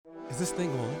Is this thing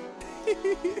on?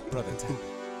 Brother,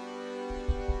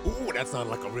 ooh, that sounded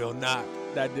like a real knock.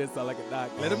 That did sound like a knock.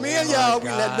 Let him Oh in, my y'all. We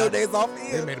God. let No Daze off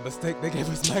They in. made a mistake. They gave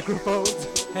us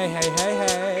microphones. Hey, hey, hey,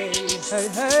 hey. Hey,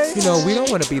 hey. You know, we don't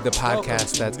want to be the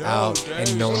podcast that's out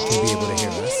and no one can be able to hear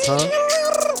us. Huh? I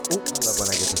love when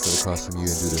I get to sit across from you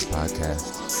and do this podcast.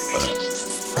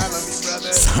 I love you,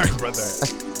 brother. Sorry, brother.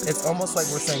 It's almost like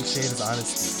we're saying shade is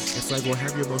honesty. It's like, well,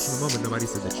 have your emotional moment. Nobody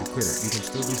said that you couldn't. You can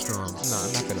still be strong. No,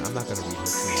 I'm not gonna read her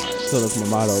too hard. So that's my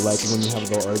motto. Like when you have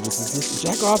those urges, just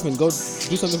jack off and go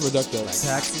do something productive. Like,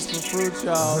 taxes for fruit,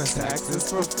 y'all. Taxes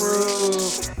for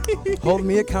fruit. Hold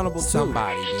me accountable too.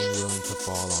 Somebody being willing to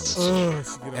fall on the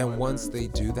sword. And once they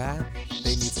do that,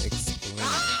 they need to explain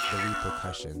the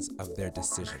repercussions of their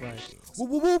decision making. Whoop,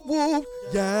 whoop, whoop, whoop.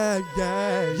 Yeah.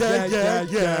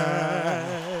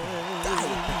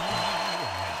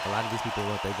 A lot of these people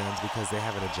want their guns because they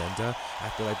have an agenda. I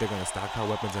feel like they're going to stockpile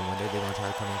weapons and one day they're going to try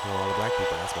to come in for all the black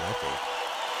people. That's what I think.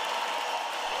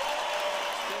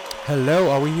 Hello,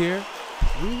 are we here?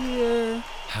 We here.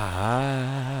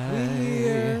 Hi. We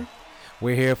here.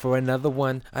 We're here for another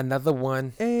one.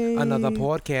 Hey. Another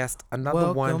podcast.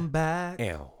 Another one. Welcome back.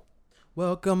 Ew.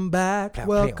 Welcome back. Pow,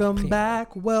 Welcome pow, pow.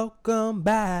 back. Welcome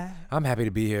back. I'm happy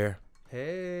to be here.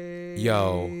 Hey.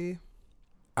 Yo.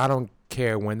 I don't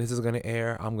care when this is going to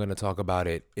air. I'm going to talk about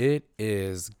it. It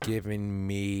is giving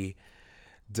me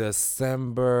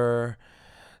December.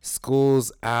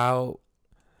 School's out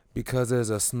because there's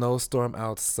a snowstorm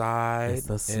outside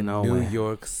in New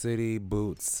York City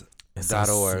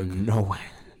Boots.org. No way.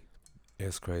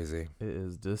 It's crazy. It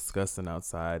is disgusting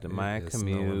outside. And It my is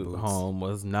snowing commute boots. home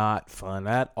was not fun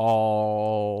at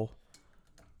all.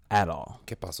 At all.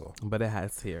 ¿Qué pasó? But it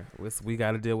has here. We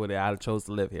got to deal with it. I chose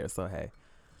to live here. So, hey.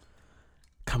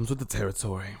 Comes with the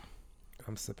territory.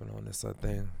 I'm sipping on this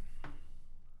thing.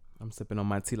 I'm sipping on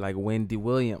my tea like Wendy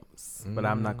Williams. But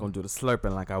I'm not going to do the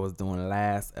slurping like I was doing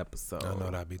last episode. I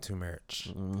know that'd be too much.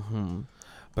 Mm-hmm.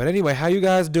 But anyway, how you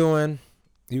guys doing?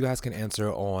 You guys can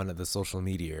answer on the social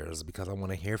medias because I want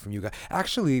to hear from you guys.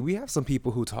 Actually, we have some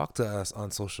people who talk to us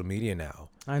on social media now.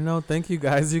 I know. Thank you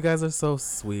guys. You guys are so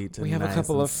sweet. And We have nice a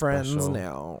couple and of friends special.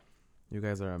 now. You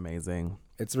guys are amazing.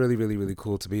 It's really, really, really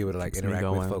cool to be able to like Keeps me interact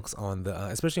with going. folks on the,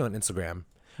 especially on Instagram.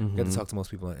 Mm-hmm. Get to talk to most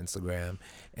people on Instagram,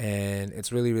 and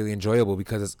it's really, really enjoyable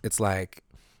because it's like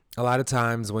a lot of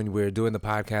times when we're doing the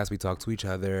podcast, we talk to each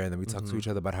other, and then we talk to each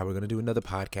other about how we're gonna do another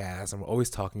podcast, and we're always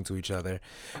talking to each other.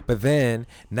 But then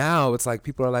now it's like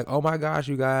people are like, "Oh my gosh,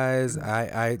 you guys,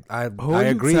 I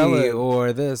agree," telling?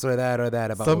 or this or that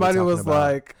about. Somebody what we're was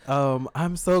talking about. like,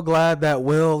 I'm so glad that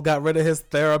Will got rid of his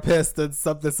therapist and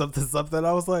something.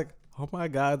 I was like, oh my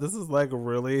God, this is like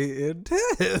really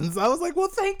intense. I was like, well,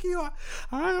 thank you.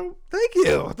 Thank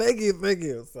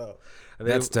you. So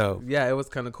That's dope. Yeah, it was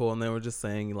kind of cool. And they were just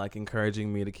saying, like,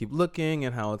 encouraging me to keep looking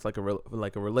and how it's like a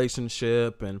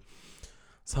relationship. And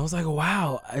so I was like,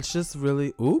 wow, it's just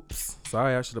really, oops.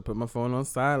 Sorry, I should have put my phone on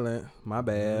silent. My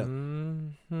bad.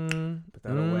 Put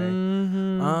that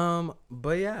away.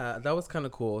 But yeah, that was kind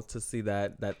of cool to see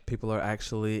that people are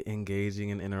actually engaging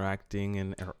and interacting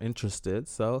and are interested.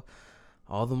 So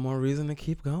all the more reason to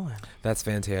keep going. That's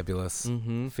fantabulous.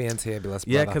 Fantabulous.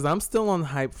 Yeah, brother. because I'm still on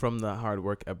hype from the hard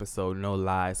work episode, no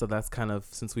lie. So that's kind of,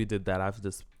 since we did that, I've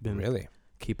just been really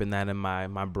keeping that in my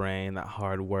brain, that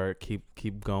hard work,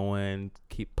 keep going,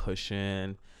 keep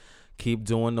pushing, keep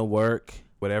doing the work,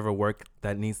 whatever work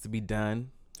that needs to be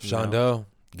done. Shondo,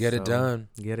 get it done.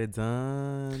 Get it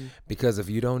done. Because if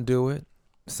you don't do it,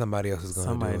 somebody else is going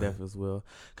to do it. Somebody definitely will.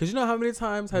 Because you know how many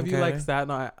times have you like sat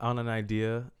on an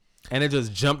idea and it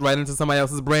just jumped right into somebody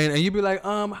else's brain and you'd be like,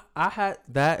 I had,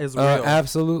 that is real.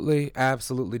 Absolutely.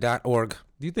 .org.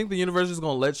 Do you think the universe is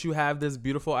going to let you have this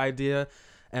beautiful idea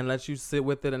and let you sit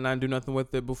with it and not do nothing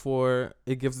with it before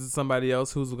it gives it to somebody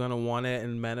else who's going to want it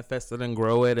and manifest it and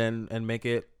grow it and make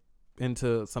it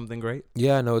into something great?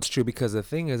 Yeah, no, it's true. Because the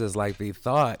thing is like the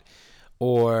thought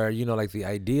or, you know, like the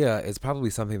idea is probably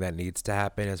something that needs to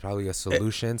happen. It's probably a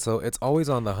solution. So it's always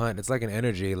on the hunt. It's like an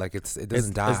energy. Like it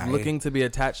doesn't die. It's looking to be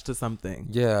attached to something.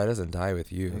 Yeah, it doesn't die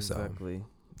with you. Exactly.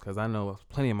 Because I know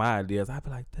plenty of my ideas. I'd be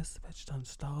like, this bitch done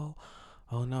stole.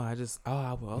 Oh no,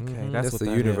 okay. That's what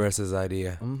the universe's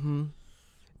idea.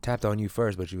 Tapped on you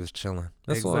first, but you was chilling.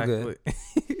 That's all good.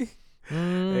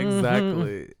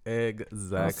 Exactly. Eggs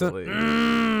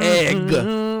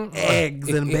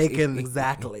and bacon.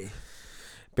 Exactly.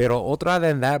 Pero otra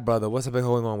than that, brother, what's been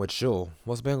going on with you?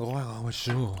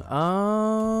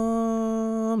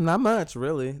 Not much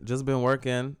really. Just been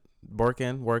working.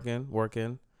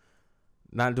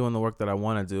 Not doing the work that I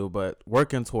want to do, but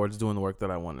working towards doing the work that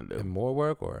I want to do. And more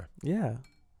work or? Yeah.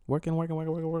 working.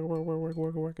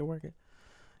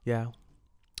 Yeah.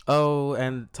 Oh,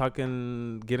 and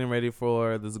getting ready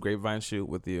for this grapevine shoot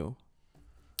with you.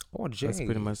 Oh, jeez. That's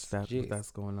pretty much what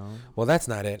that's going on. Well, that's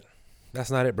not it.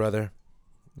 That's not it, brother.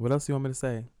 What else do you want me to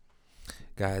say?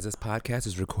 Guys, this podcast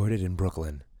is recorded in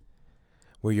Brooklyn,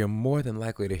 where you're more than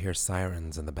likely to hear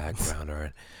sirens in the background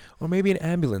or maybe an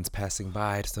ambulance passing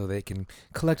by so they can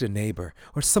collect a neighbor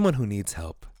or someone who needs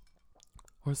help.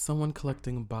 Or someone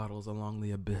collecting bottles along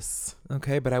the abyss.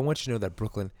 Okay, but I want you to know that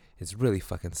Brooklyn is really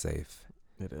fucking safe.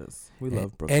 It is. We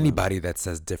love Brooklyn. Anybody that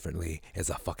says differently is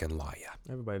a fucking liar.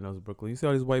 Everybody knows Brooklyn. You see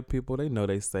all these white people, they know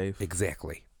they safe.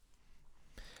 Exactly.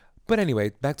 But anyway,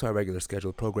 back to our regular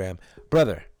scheduled program.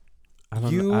 Brother, I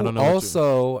don't know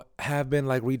also have been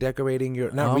like redecorating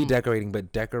your, not redecorating,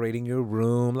 but decorating your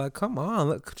room. Like, come on,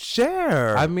 look,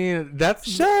 share. I mean,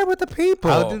 share with the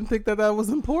people. I didn't think that was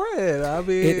important. I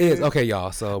mean, it is. Okay,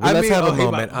 y'all. So let's have a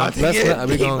moment.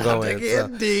 We're gonna go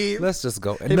in. So let's just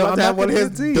go. No, I'm not one of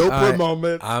his doper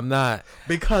moments. I'm not,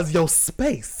 because your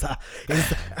space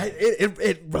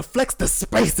it reflects the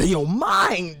space in your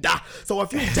mind. So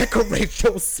if you decorate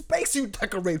your space, you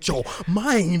decorate your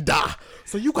mind.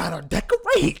 So you gotta decorate.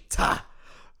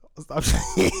 Stop.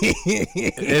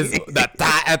 Is the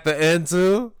thigh at the end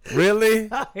too? Really?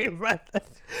 Because I know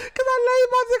you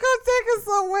about to go take it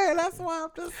somewhere. That's why I'm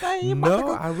just saying. No,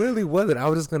 I really wasn't. I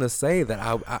was just gonna say that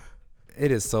I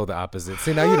it is so the opposite.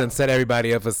 See, now you done set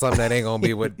everybody up for something that ain't gonna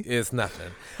be what it's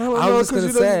nothing. I was just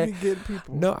gonna say.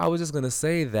 No, I was just gonna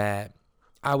say that.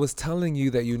 I was telling you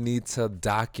that you need to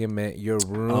document your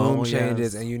room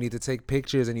changes and you need to take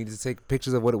pictures and you need to take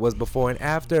pictures of what it was before and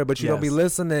after, but you don't be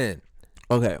listening.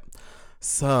 Okay.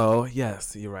 So,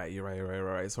 yes, you're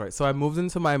right. So I moved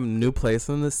into my new place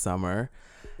in the summer,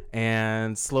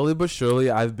 and slowly but surely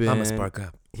I've been... I'm going to spark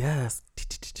up. Yes.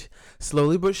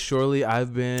 Slowly but surely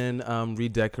I've been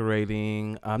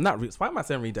redecorating. Why am I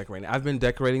saying redecorating? I've been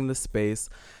decorating the space.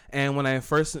 And when I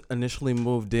first initially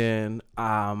moved in,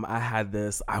 I had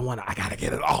this, I gotta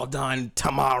get it all done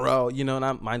tomorrow,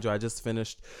 and mind you, I just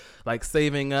finished like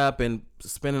saving up and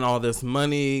spending all this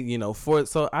money, for it.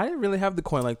 So I didn't really have the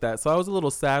coin like that. So I was a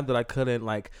little sad that I couldn't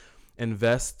like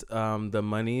invest the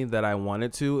money that I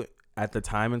wanted to at the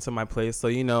time into my place. So,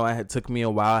 it took me a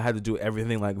while. I had to do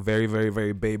everything like very, very,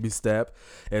 very baby step.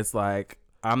 It's like,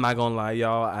 I'm not gonna lie,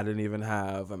 y'all, I didn't even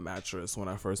have a mattress when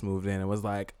I first moved in. It was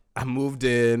like, I moved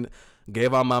in,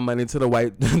 gave all my money to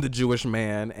the Jewish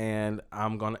man, and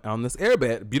I'm going on this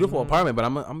airbed, beautiful apartment, but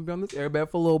I'm gonna be on this airbed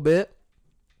for a little bit.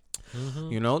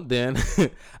 Then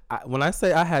when I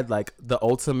say I had like the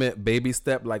ultimate baby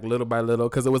step, like little by little,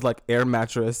 because it was like air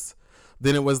mattress,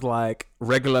 then it was like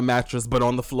regular mattress but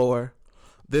on the floor,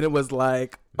 then it was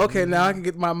like, okay, now I can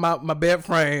get my bed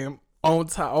frame on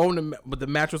top, with the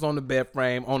mattress on the bed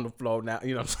frame on the floor now,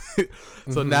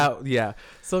 So now, yeah.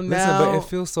 So now, but it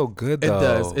feels so good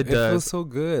though. It feels so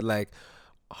good, like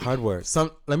hard work.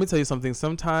 Let me tell you something.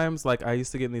 Sometimes, like, I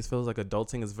used to get in these feels like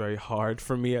adulting is very hard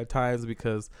for me at times,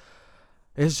 because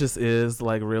it just is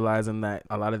like realizing that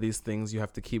a lot of these things you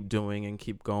have to keep doing and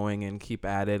keep going and keep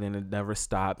at it, and it never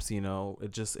stops.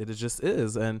 It just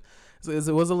is, and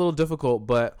it was a little difficult,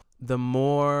 but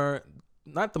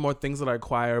not the more things that I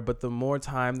acquire, but the more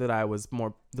time that I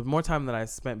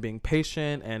spent being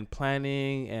patient and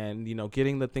planning and,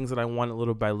 getting the things that I wanted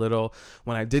little by little.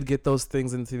 When I did get those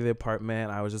things into the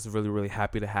apartment, I was just really, really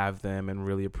happy to have them and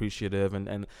really appreciative.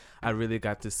 And I really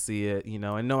got to see it,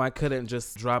 and no, I couldn't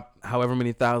just drop however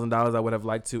many $1,000s I would have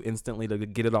liked to instantly to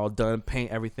get it all done,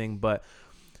 paint everything. But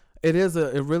it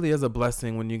really is a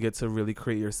blessing when you get to really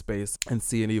create your space and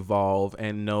see it evolve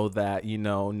and know that,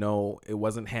 no, it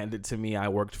wasn't handed to me. I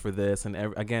worked for this. And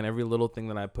every little thing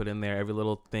that I put in there, every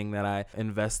little thing that I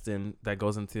invest in that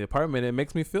goes into the apartment, it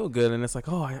makes me feel good. And it's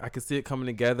like, oh, I can see it coming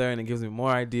together, and it gives me more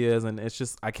ideas. And it's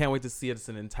just, I can't wait to see it as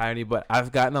an entirety. But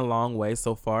I've gotten a long way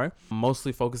so far,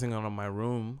 mostly focusing on my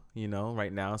room,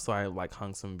 right now. So I like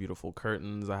hung some beautiful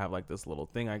curtains. I have like this little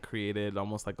thing I created,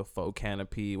 almost like a faux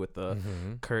canopy with the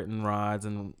curtain rods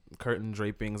and curtain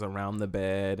drapings around the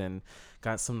bed, and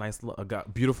got some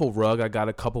got beautiful rug I got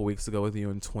a couple weeks ago with you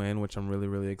and Twin, which I'm really,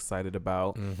 really excited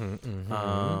about. And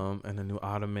a new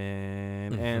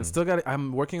ottoman, and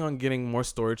I'm working on getting more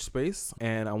storage space,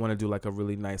 and I want to do like a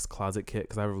really nice closet kit,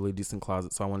 because I have a really decent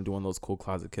closet. So I want to do one of those cool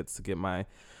closet kits to get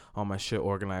all my shit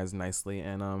organized nicely.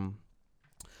 And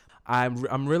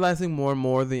I'm realizing more and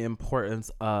more the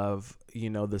importance of,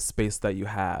 the space that you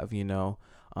have,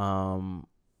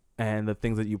 and the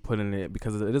things that you put in it,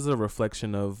 because it is a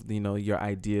reflection of, you know, your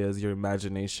ideas, your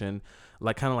imagination,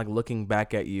 like kind of like looking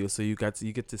back at you. So you get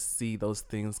to see those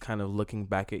things kind of looking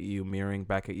back at you, mirroring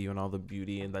back at you, and all the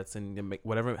beauty and that's in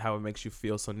whatever, how it makes you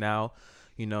feel. So now,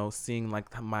 you know, seeing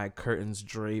like my curtains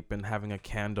drape and having a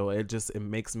candle, it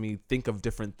makes me think of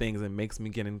different things. It makes me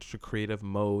get into creative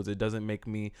modes. It doesn't make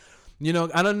me, you know,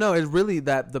 I don't know. It really,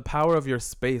 that the power of your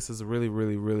space is really,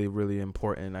 really, really, really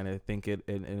important. And I think it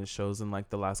shows in like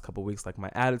the last couple of weeks, like my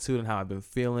attitude and how I've been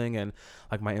feeling, and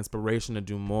like my inspiration to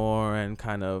do more, and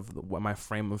kind of what my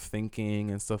frame of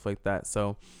thinking and stuff like that.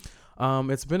 So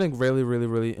it's been a really, really,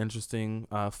 really interesting,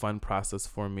 fun process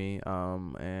for me.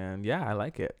 And yeah, I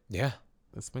like it. Yeah.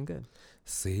 It's been good.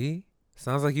 See?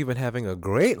 Sounds like you've been having a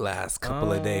great last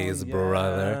couple of days,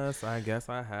 brother. Yes, I guess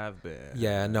I have been.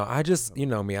 Yeah, no, I just, you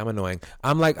know me, I'm annoying.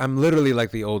 I'm literally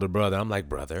like the older brother. I'm like,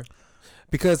 brother.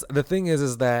 Because the thing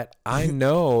is that I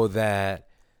know that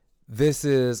this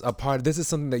is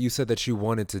something that you said that you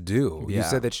wanted to do. Yeah. You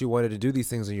said that you wanted to do these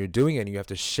things, and you're doing it, and you have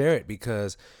to share it,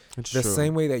 because It's the true.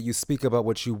 same way that you speak about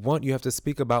what you want, you have to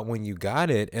speak about when you got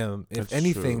it. If That's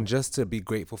anything, true. just to be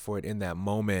grateful for it in that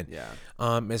moment.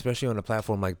 Yeah. Especially on a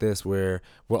platform like this, where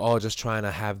we're all just trying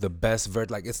to have the best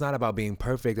like, it's not about being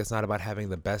perfect. It's not about having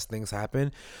the best things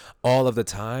happen all of the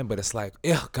time. But it's like,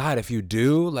 oh God, if you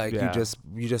do, like, Yeah.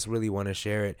 you just really want to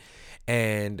share it.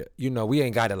 And, you know, we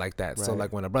ain't got it like that. So Right.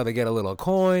 like when a brother get a little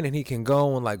coin and he can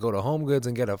go and like go to Home Goods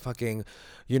and get a fucking,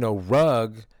 you know,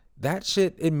 rug, that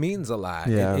shit, it means a lot.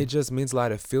 Yeah. It just means a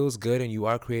lot. It feels good, and you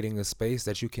are creating a space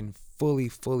that you can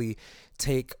fully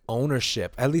take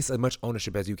ownership, at least as much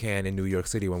ownership as you can in New York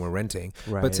City when we're renting.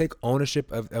 Right. But take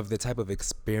ownership of the type of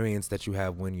experience that you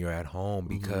have when you're at home.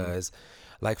 Mm-hmm. Because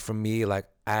like for me, like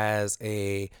as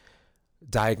a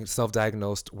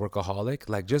self-diagnosed workaholic,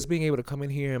 like just being able to come in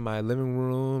here in my living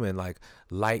room and like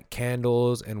light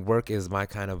candles and work is my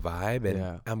kind of vibe, and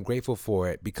Yeah. I'm grateful for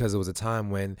it, because it was a time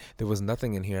when there was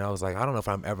nothing in here, and I was like, I don't know if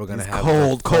I'm ever gonna These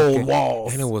have cold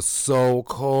walls. and it was so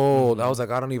cold. I was like,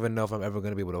 I don't even know if I'm ever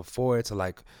gonna be able to afford to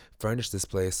like furnish this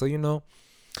place. So, you know,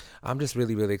 I'm just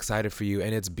really, really excited for you,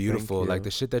 and it's beautiful. you. Like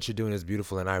the shit that you're doing is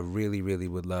beautiful, and I really, really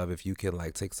would love if you can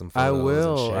like take some I photos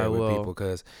will, and share I it with will. people,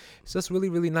 because it's just really,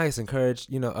 really nice. Encourage,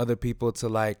 you know, other people to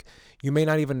like, you may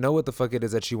not even know what the fuck it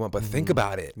is that you want, but think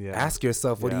about it. Yeah. Ask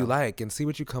yourself, what do Yeah. you like, and see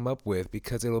what you come up with,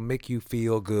 because it'll make you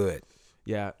feel good.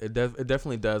 Yeah, it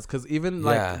definitely does. Because even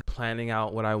Yeah. like planning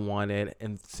out what I wanted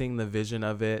and seeing the vision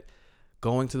of it,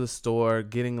 going to the store,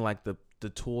 getting like the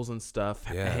tools and stuff,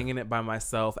 Yeah. hanging it by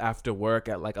myself after work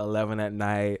at like 11 at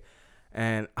night.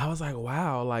 And I was like,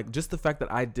 wow, like just the fact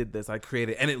that I did this, I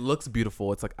created, and it looks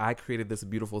beautiful. It's like I created this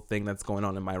beautiful thing that's going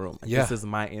on in my room. Like, Yeah. This is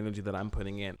my energy that I'm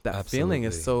putting in. That Absolutely. feeling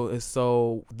is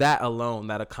so that alone,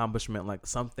 that accomplishment, like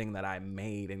something that I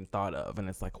made and thought of. And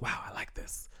it's like, wow, I like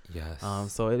this. Yes.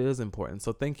 So it is important.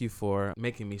 So thank you for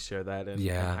making me share that and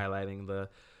highlighting the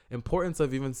importance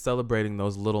of even celebrating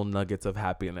those little nuggets of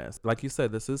happiness. Like you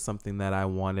said, this is something that I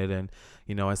wanted and,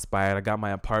 you know, aspired. I got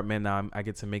my apartment. Now I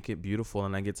get to make it beautiful,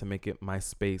 and I get to make it my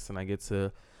space, and I get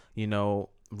to, you know,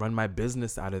 run my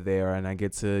business out of there, and I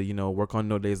get to, you know, work on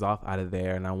No Days Off out of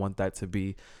there. And I want that to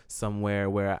be somewhere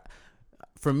where,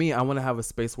 for me, I want to have a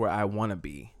space where I want to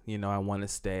be. You know, I want to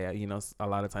stay. You know, a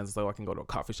lot of times it's like, I can go to a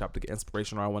coffee shop to get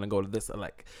inspiration, or I want to go to this.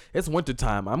 Like, it's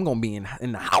wintertime. I'm going to be in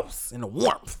the house, in the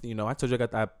warmth. You know, I told you I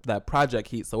got that project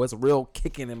heat, so it's real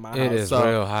kicking in my house. It is so,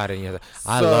 real hot in here.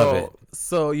 I love it.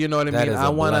 So, you know what I That mean? is a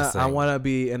I blessing. want to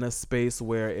be in a space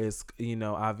where it's, you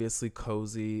know, obviously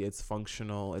cozy. It's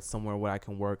functional. It's somewhere where I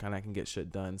can work and I can get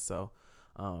shit done. So,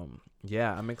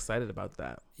 yeah, I'm excited about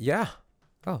that. Yeah.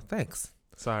 Oh, thanks.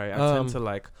 Sorry, I tend to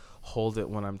like hold it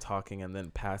when I'm talking and then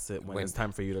pass it when it's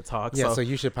time for you to talk. Yeah, so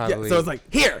you should probably. So it's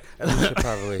like, here. You should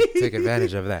probably take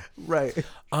advantage of that. Right.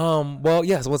 Well,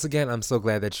 yes. Once again, I'm so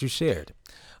glad that you shared,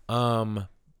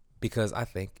 because I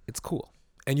think it's cool,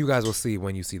 and you guys will see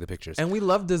when you see the pictures. And we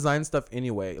love design stuff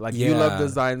anyway. Like, you love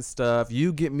design stuff.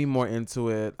 You get me more into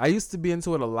it. I used to be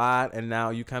into it a lot, and now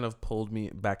you kind of pulled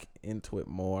me back into it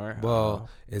more. Well,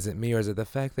 is it me, or is it the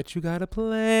fact that you gotta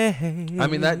play? I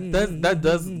mean, that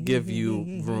does give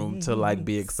you room to like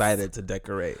be excited to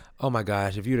decorate. Oh my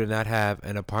gosh, if you did not have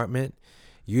an apartment,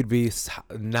 you'd be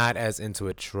not as into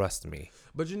it. Trust me.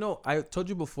 But you know, I told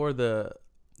you before,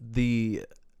 the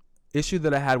issue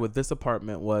that I had with this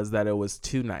apartment was that it was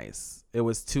too nice. It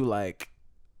was too, like,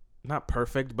 not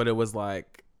perfect, but it was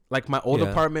like Like my old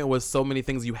apartment was so many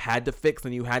things you had to fix,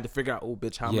 and you had to figure out, oh,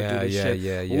 bitch, how I'm gonna do this shit.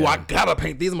 Yeah. Oh, I gotta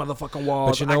paint these motherfucking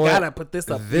walls. But you know I what? gotta put this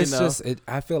up. This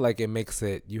I feel like it makes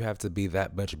it. You have to be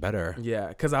that much better. Yeah,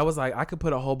 because I was like, I could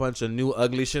put a whole bunch of new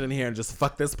ugly shit in here and just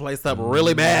fuck this place up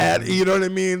really bad. You know what I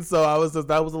mean? So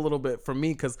that was a little bit for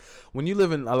me, because when you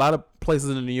live in a lot of places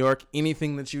in New York,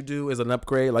 anything that you do is an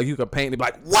upgrade. Like you could paint and be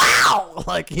like, wow,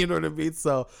 like, you know what I mean?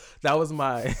 So that was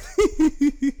my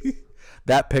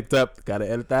that picked up. Got to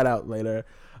edit that out later.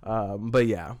 But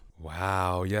yeah.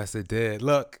 Wow. Yes, it did.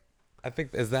 Look, I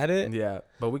think, is that it? Yeah.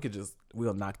 But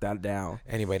we'll knock that down.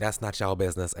 Anyway, that's not y'all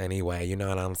business anyway. You know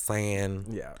what I'm saying?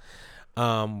 Yeah.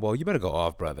 Well, you better go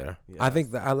off, brother. Yes. I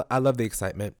think that I love the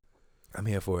excitement. I'm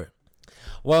here for it.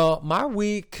 Well, my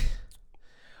week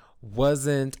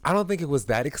I don't think it was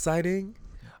that exciting,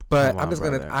 but I'm just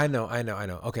brother. I know.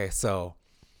 Okay, so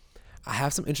I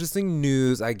have some interesting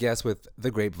news, I guess, with the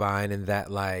Grapevine, and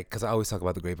that, like, because I always talk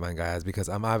about the Grapevine, guys, because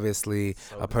I'm obviously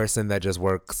a person that just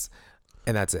works,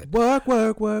 and that's it. Work. Yes,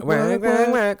 you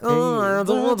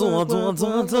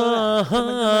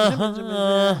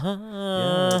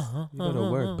better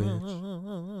work,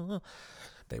 bitch.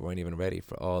 They weren't even ready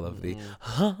for all of the...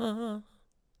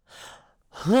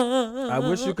 I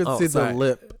wish you could see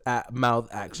the mouth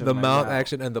action. The mouth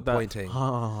action and the pointing.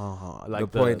 Like the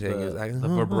pointing is like the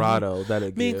vibrato that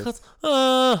it gives. Because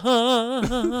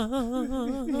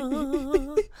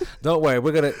don't worry,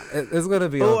 it's gonna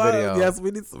be on video. Yes,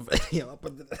 we need some video.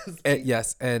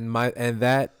 Yes, and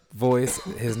that voice,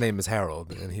 his name is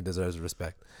Harold, and he deserves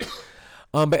respect.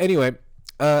 But anyway,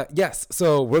 yes.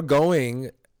 So we're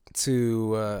going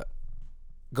to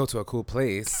go to a cool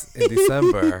place in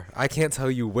December. I can't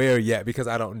tell you where yet because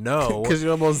I don't know. Because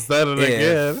you almost said it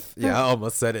again. Yeah, I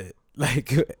almost said it.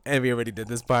 Like, and we already did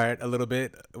this part a little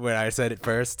bit where I said it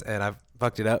first and I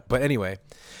fucked it up. But anyway,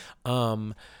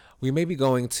 we may be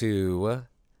going to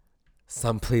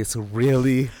someplace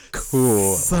really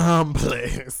cool.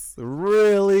 Someplace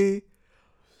really.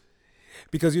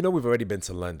 Because, you know, we've already been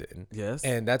to London. Yes.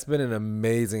 And that's been an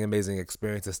amazing, amazing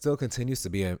experience. It still continues to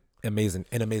be an amazing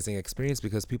experience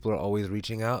because people are always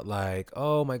reaching out like,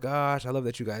 oh my gosh, I love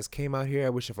that you guys came out here. I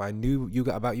wish if I knew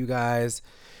about you guys.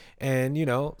 And, you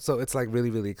know, so it's like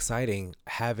really, really exciting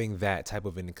having that type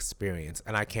of an experience.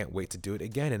 And I can't wait to do it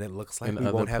again. And it looks like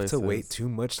we won't have to wait too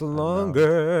much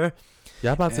longer.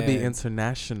 Y'all about to be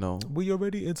international. We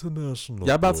already international.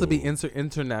 Y'all about to be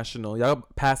international. Y'all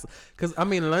pass, because I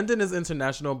mean London is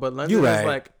international, but London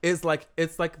is like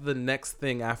it's like the next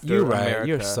thing after America.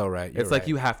 You're so right. It's like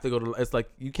you have to go to. It's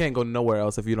like you can't go nowhere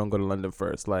else if you don't go to London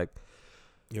first. Like,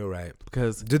 you're right.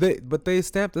 Because But they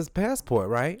stamped this passport,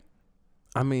 right?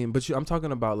 I mean, but I'm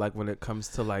talking about like when it comes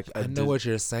to like. I know what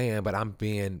you're saying, but I'm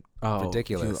being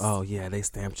ridiculous. Yeah, they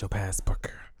stamped your passport,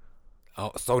 girl.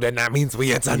 Oh, so then that means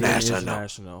we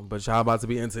international. But y'all about to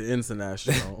be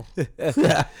international.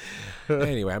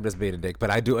 Anyway, I'm just being a dick, but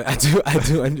I do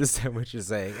understand what you're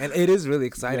saying, and it is really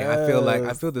exciting. Yes.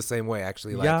 I feel the same way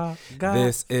actually. Like, y'all got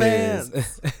this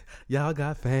fans. Y'all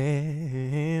got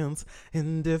fans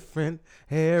in different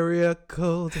area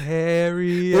codes.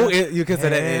 You can say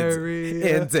that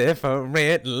in different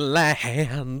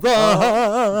lands.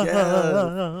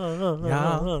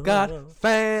 Y'all got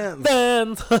fans.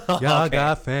 Y'all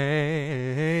got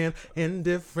fans in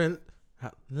different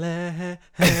lands.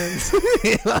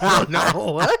 I don't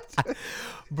know what.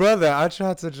 Brother, I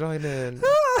tried to join in.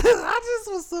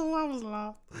 I was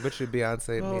lost. But you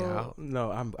Beyonce me out.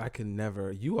 No, I can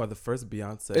never. You are the first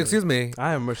Beyonce. Excuse me.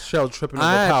 I am Michelle tripping over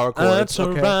power chords.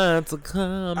 I'm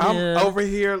over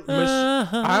here.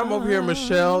 I'm over here,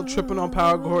 Michelle tripping on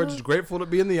power chords. Grateful to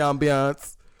be in the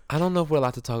ambiance. I don't know if we're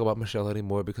allowed to talk about Michelle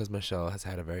anymore because Michelle has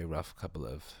had a very rough couple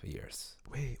of years.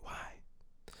 Wait, why?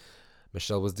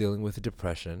 Michelle was dealing with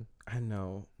depression. I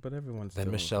know, but everyone's.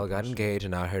 Then Michelle got engaged,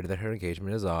 and now I heard that her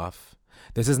engagement is off.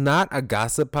 This is not a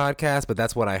gossip podcast, but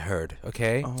that's what I heard,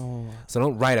 okay? Oh. So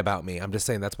don't write about me. I'm just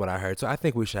saying that's what I heard. So I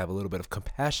think we should have a little bit of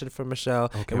compassion for Michelle,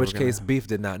 in which case Beef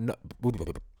did not know.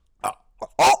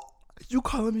 You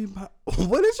calling me by...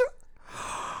 What is your...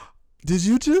 Did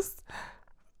you just...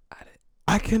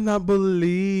 I cannot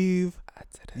believe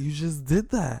you just did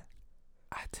that.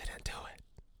 I didn't do it.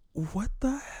 What the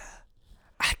hell?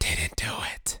 I didn't do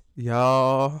it.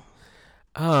 Y'all...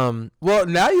 Well,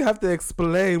 now you have to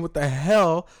explain what the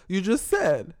hell you just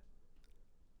said.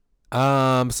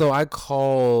 So I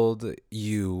called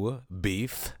you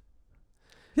Beef.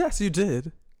 Yes, you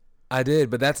did. I did,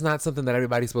 but that's not something that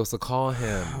everybody's supposed to call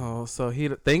him. Oh, so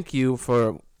thank you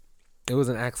for... It was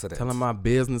an accident. Telling my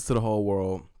business to the whole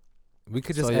world. We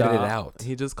could just edit it out.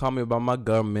 He just called me about my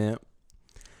government.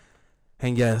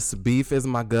 And yes, Beef is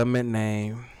my government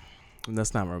name. And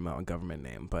that's not my government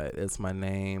name, but it's my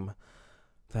name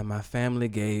that my family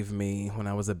gave me when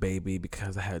I was a baby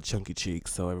because I had chunky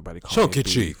cheeks, so everybody called Chunky me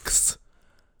Beef. cheeks.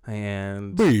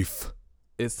 And Beef.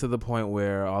 it's to the point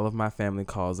where all of my family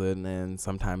calls it, and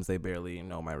sometimes they barely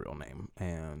know my real name.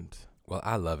 And well,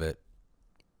 I love it.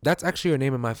 That's actually your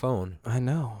name in my phone. I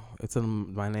know it's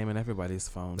my name in everybody's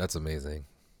phone. That's amazing.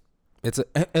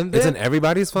 and It's in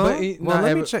everybody's phone. Well,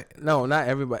 let me check. No, not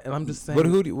everybody. And I'm just saying. But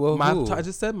who? I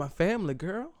just said my family,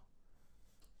 girl.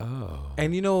 Oh.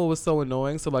 And you know what was so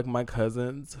annoying? So like my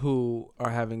cousins who are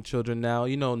having children now,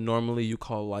 you know, normally you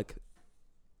call like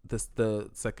the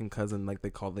second cousin, like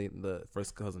they call the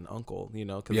first cousin uncle, you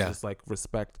know, because it's just like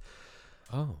respect.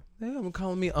 Oh. They were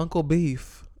calling me Uncle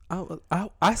Beef.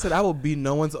 I said I will be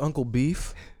no one's Uncle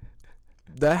Beef.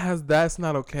 That's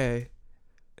not okay.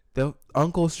 The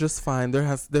uncle's just fine.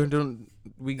 They're doing.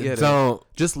 We get it.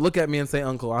 Just look at me and say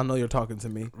uncle. I know you're talking to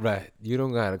me. Right. You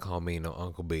don't gotta call me no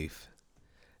Uncle Beef.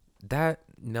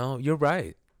 No, you're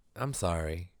right. I'm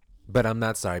sorry. But I'm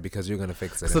not sorry because you're gonna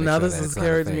fix it. So now this has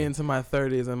carried me into my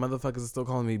 30s and motherfuckers are still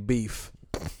calling me Beef.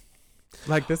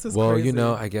 Like this is well, crazy. you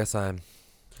know, I guess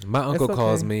my uncle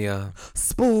calls me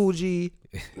Spoogie.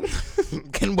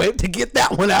 Can wait to get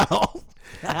that one out.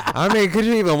 I mean, could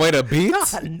you even wait a beat?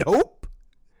 Nope.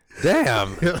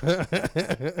 Damn.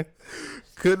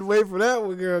 Couldn't wait for that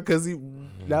one, girl, because you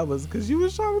was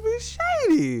trying to be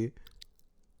shady.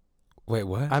 Wait,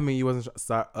 what? I mean, you wasn't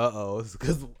sorry.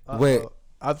 Wait.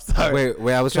 I'm sorry.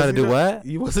 Wait. I was trying to do what?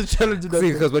 You wasn't trying to do that.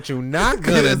 See, because what you're not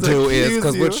gonna do is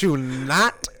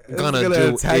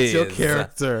attack your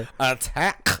character.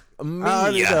 Attack me.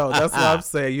 No, that's what I'm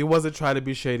saying. You wasn't trying to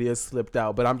be shady. It slipped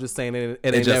out. But I'm just saying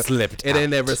it just slipped. It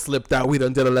ain't never slipped out. We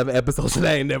done did 11 episodes and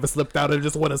I ain't never slipped out. I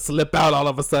just want to slip out all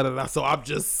of a sudden. So I'm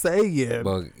just saying.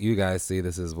 Well, you guys see,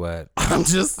 this is what I'm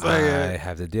just saying. I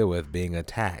have to deal with, being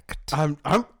attacked. I'm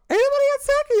anybody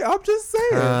attacking you? I'm just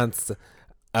saying.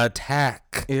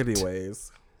 Attack. Anyways,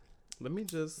 let me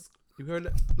just. You heard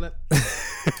that?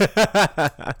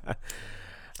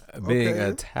 Being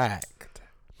attacked.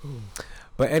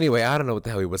 But anyway, I don't know what the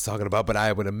hell he was talking about, but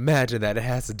I would imagine that it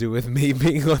has to do with me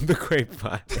being on the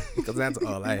grapevine because that's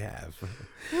all I have.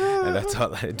 And that's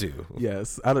all I do.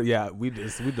 Yes. We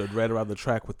did right around the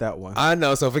track with that one. I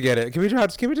know, so forget it. Can we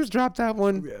just drop that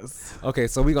one? Yes. Okay,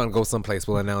 so we're gonna go someplace.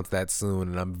 We'll announce that soon,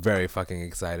 and I'm very fucking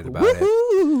excited about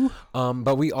it.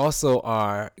 But we also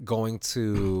are going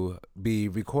to be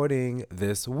recording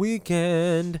this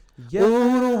weekend. Yeah.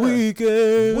 On the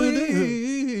weekend.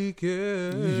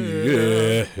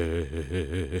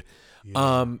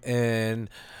 Yeah. And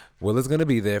Will is gonna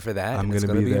be there for that. I'm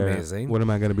gonna be there. Amazing. What am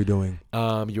I gonna be doing?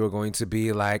 You are going to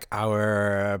be like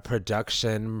our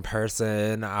production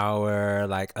person, our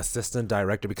like assistant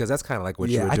director, because that's kind of like what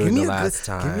you were doing the last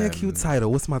time. Give me a cute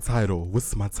title. What's my title?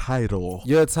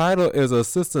 Your title is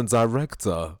assistant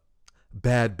director.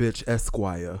 Bad bitch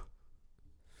Esquire.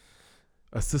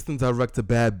 Assistant director,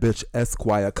 bad bitch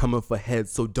Esquire, coming for head,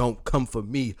 so don't come for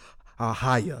me. I'll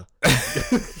hire.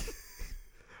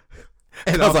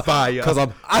 And I'll fire. Because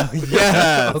I'm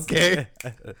yes. Okay.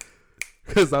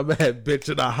 Because I'm a head bitch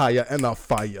and I hire and I'll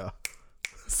fire.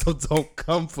 So don't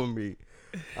come for me.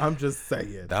 I'm just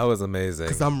saying. That was amazing.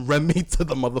 Because I'm Remy to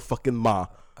the motherfucking ma.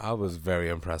 I was very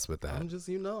impressed with that. I'm just,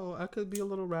 I could be a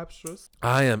little rapturous.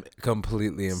 I am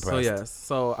completely impressed. So yes.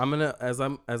 So I'm gonna, as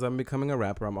I'm becoming a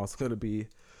rapper, I'm also gonna be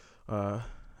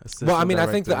assistant I mean,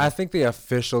 director. I think the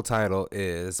official title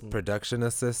is production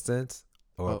assistant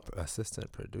or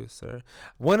assistant producer.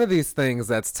 One of these things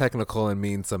that's technical and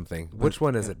means something. Which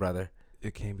one is it, brother?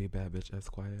 It can't be bad bitch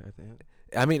Esquire, I think.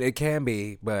 I mean, it can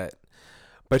be, but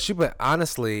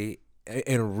honestly,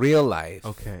 in real life,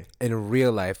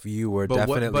 you were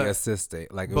definitely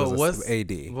assistant. Like it was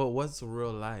AD. But what's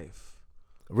real life?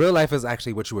 Real life is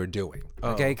actually what you were doing,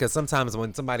 okay? Because sometimes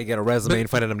when somebody get a resume in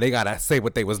front of them, they gotta say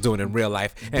what they was doing in real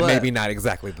life, and maybe not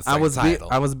exactly the same title.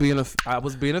 I was being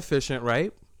efficient,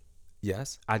 right?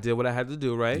 Yes, I did what I had to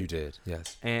do, right? You did,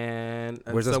 yes. And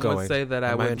where's this some going? would say that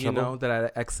I would, trouble? that I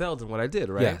excelled in what I did,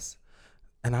 right? Yes.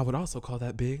 And I would also call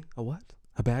that being a what?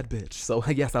 A bad bitch. So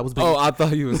yes, I was being. Oh, I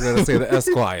thought you was gonna say the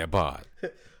Esquire part.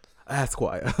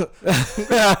 Esquire.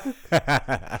 Because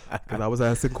I was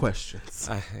asking questions.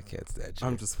 I can't stand you.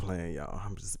 I'm just playing, y'all.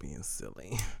 I'm just being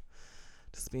silly.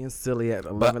 Just being silly at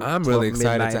 11. But I'm really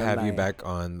excited to have you back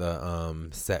on the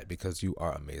set because you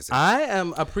are amazing. I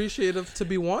am appreciative to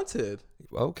be wanted.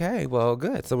 Okay, well,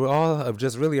 good. So we're all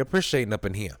just really appreciating up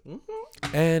in here.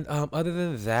 Mm-hmm. And other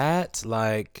than that,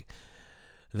 like,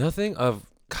 nothing of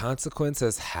consequence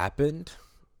has happened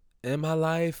in my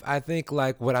life. I think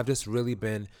like what I've just really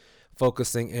been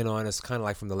focusing in on is kind of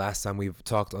like from the last time we've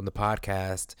talked on the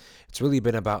podcast. It's really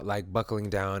been about like buckling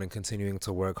down and continuing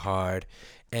to work hard.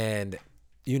 And,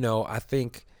 I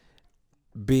think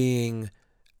being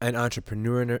an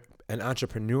entrepreneur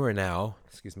now,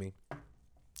 excuse me,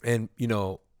 and,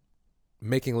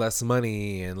 making less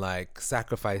money and like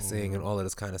sacrificing and all of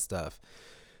this kind of stuff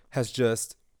has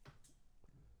just,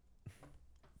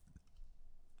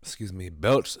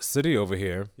 belch city over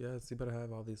here. Yes, you better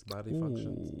have all these body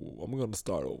functions. I'm gonna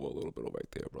start over a little bit right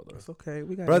there, brother. It's okay.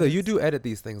 We got brother. edits. You do edit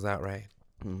these things out, right?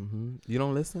 Mm-hmm. You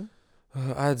don't listen?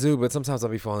 I do, but sometimes I'll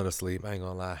be falling asleep. I ain't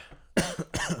gonna lie.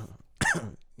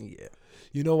 Yeah.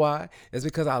 You know why? It's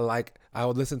because I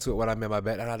would listen to it when I'm in my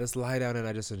bed, and I just lie down and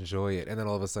I just enjoy it, and then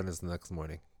all of a sudden it's the next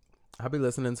morning. I'll be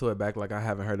listening to it back like I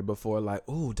haven't heard it before. Like,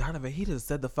 ooh, Donovan, he just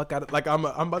said the fuck out of... Like, I'm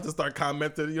about to start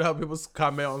commenting. You know how people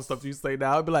comment on stuff you say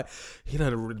now? I'll be like, he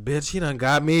done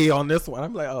got me on this one.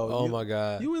 I'm like, oh my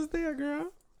God. You was there,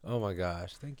 girl. Oh my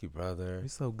gosh. Thank you, brother. You're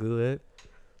so good.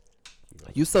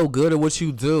 You so good at what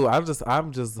you do.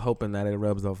 I'm just hoping that it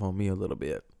rubs off on me a little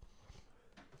bit.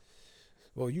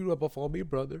 Well, you rub off on me,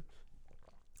 brother.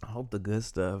 I hope the good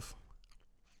stuff.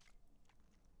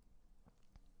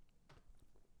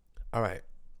 All right.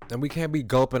 And we can't be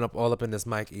gulping all up in this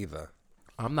mic either.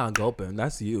 I'm not gulping.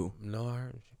 That's you. No, I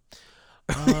heard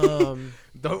you.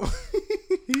 Don't.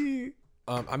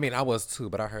 I mean, I was too,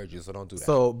 but I heard you, so don't do that.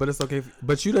 So, but it's okay.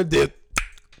 But you done did.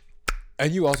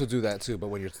 And you also do that too, but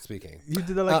when you're speaking. You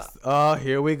did that like,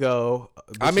 here we go.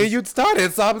 I mean, you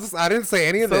started, so I didn't say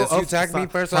any of this. You tagged me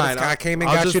first. I came and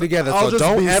got you together. So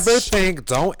don't ever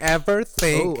think.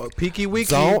 Oh, Peaky Weeky.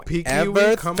 Don't Peaky ever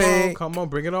Week. Come on,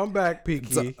 bring it on back,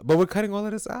 Peaky. So, but we're cutting all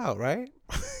of this out, right?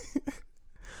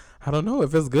 I don't know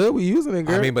if it's good. We using it,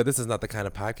 girl. I mean, but this is not the kind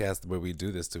of podcast where we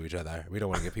do this to each other. We don't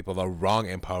want to give people the wrong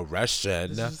impression.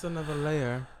 This is just another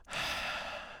layer.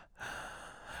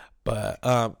 But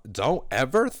don't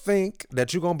ever think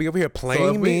that you're gonna be over here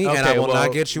playing me, and I will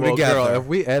not get you together. Girl, if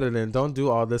we editing, don't do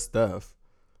all this stuff.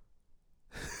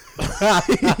 You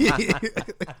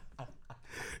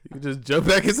just jump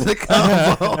back into the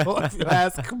combo. If you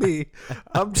ask me,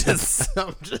 I'm just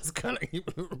gonna keep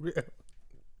it real.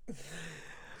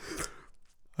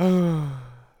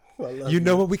 You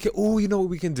know what we can? Oh, you know what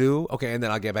we can do? Okay, and then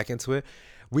I'll get back into it.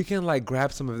 We can like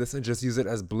grab some of this and just use it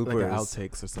as bloopers, like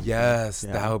outtakes or something. Yes,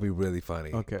 yeah. That would be really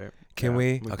funny. Okay, can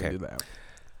we? We okay, can do that.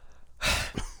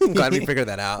 I'm glad we figured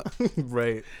that out.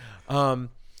 Right.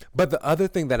 But the other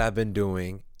thing that I've been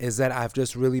doing is that I've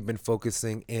just really been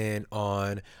focusing in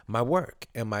on my work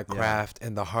and my craft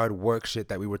and the hard work shit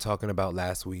that we were talking about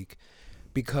last week,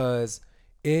 because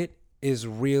it is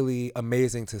really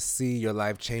amazing to see your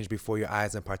life change before your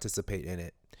eyes and participate in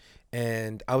it.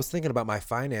 And I was thinking about my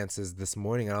finances this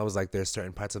morning, and I was like, there's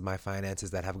certain parts of my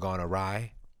finances that have gone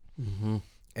awry. Mm-hmm.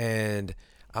 And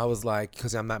I was like,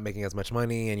 because I'm not making as much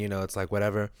money, and, it's like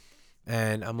whatever.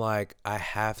 And I'm like, I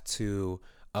have to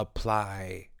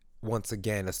apply, once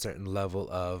again, a certain level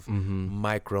of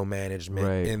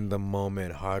micromanagement in the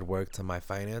moment, hard work to my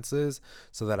finances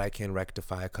so that I can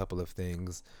rectify a couple of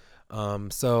things.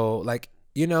 So, like,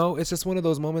 it's just one of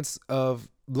those moments of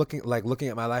looking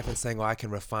at my life and saying, I can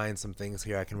refine some things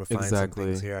here. I can refine some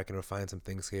things here. I can refine some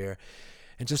things here,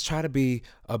 and just try to be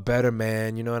a better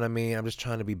man. You know what I mean? I'm just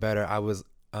trying to be better. I was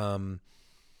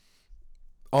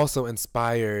also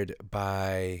inspired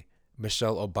by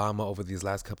Michelle Obama over these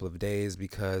last couple of days,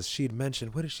 because she'd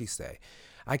mentioned, what did she say?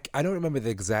 I don't remember the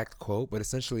exact quote, but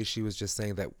essentially she was just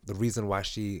saying that the reason why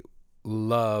she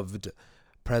loved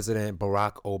President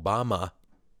Barack Obama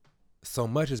so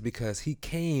much is because he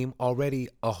came already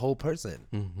a whole person.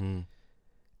 Mm-hmm.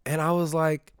 And I was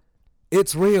like,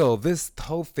 it's real. This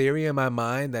whole theory in my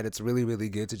mind that it's really, really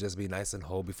good to just be nice and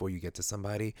whole before you get to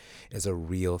somebody is a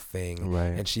real thing. Right.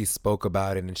 And she spoke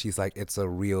about it, and she's like, it's a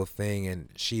real thing. And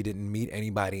she didn't meet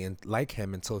anybody like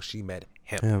him until she met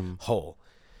him whole.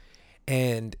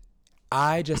 And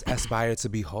I just aspire to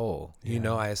be whole.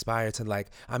 I aspire to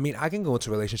I can go into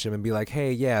a relationship and be like,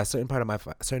 hey, yeah, certain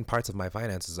parts of my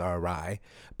finances are awry,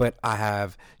 but I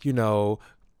have,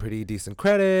 pretty decent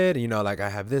credit. I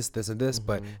have this, and this,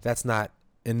 but that's not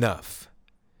enough.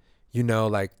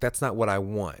 That's not what I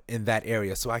want in that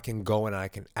area. So I can go and I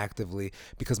can actively,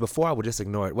 because before I would just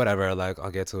ignore it, whatever, like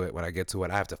I'll get to it when I get to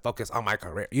it. I have to focus on my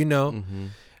career,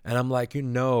 And I'm like,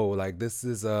 this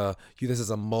is a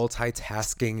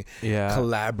multitasking,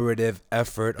 collaborative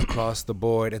effort across the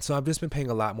board. And so I've just been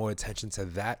paying a lot more attention to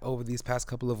that over these past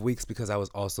couple of weeks, because I was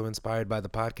also inspired by the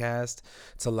podcast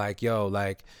to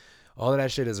all of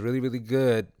that shit is really, really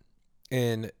good.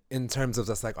 in terms of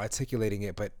just like articulating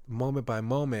it, but moment by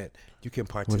moment you can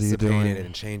What are you participate in doing? it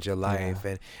and change your life.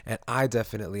 And I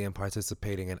definitely am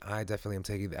participating, and I definitely am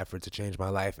taking the effort to change my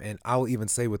life. And I will even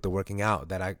say with the working out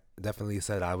that I definitely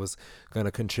said I was going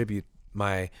to contribute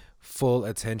my full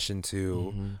attention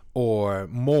to, or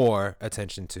more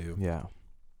attention to. Yeah.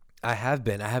 I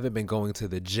haven't been going to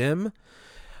the gym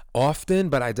often,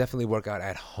 but I definitely work out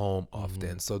at home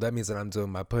often. So that means that I'm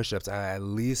doing my push-ups. I at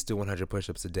least do 100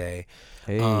 push-ups a day.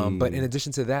 Hey. But in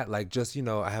addition to that, like, just,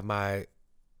 I have my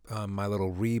my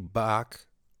little Reebok.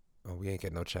 Oh, we ain't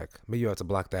getting no check. Maybe you have to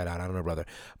block that out. I don't know, brother.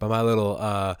 But my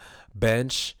little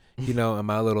bench, and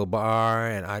my little bar,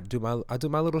 and I do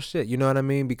my little shit. You know what I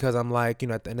mean? Because I'm like,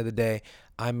 at the end of the day,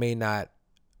 I may not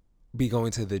be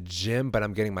going to the gym, but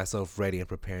I'm getting myself ready and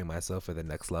preparing myself for the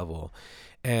next level.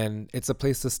 And it's a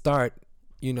place to start,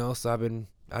 so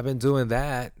I've been doing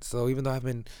that. So even though I've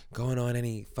been going on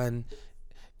any fun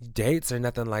dates or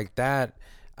nothing like that,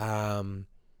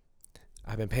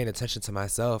 I've been paying attention to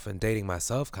myself and dating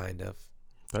myself, kind of.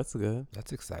 That's good.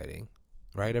 That's exciting.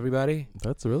 Right, everybody?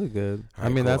 That's really good. All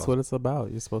right, that's cool. what it's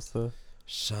about. You're supposed to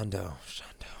Shondo.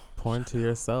 pour into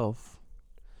yourself.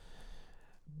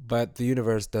 But the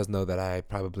universe does know that I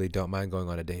probably don't mind going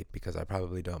on a date, because I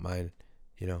probably don't mind,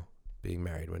 being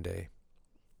married one day.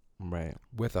 Right.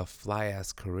 With a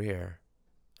fly-ass career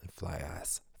and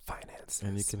fly-ass finances.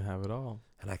 And you can have it all.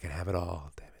 And I can have it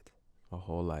all, damn it. A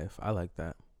whole life. I like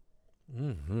that.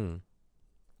 Mm-hmm.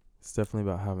 It's definitely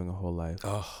about having a whole life.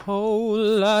 A whole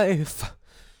life.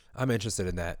 I'm interested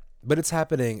in that. But it's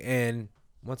happening, and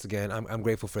once again, I'm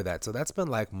grateful for that. So that's been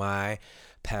like my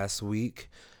past week.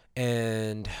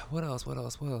 And what else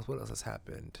has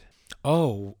happened?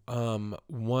 Oh,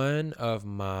 one of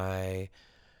my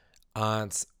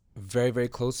aunt's very, very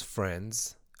close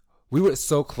friends. We were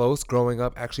so close growing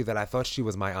up, actually, that I thought she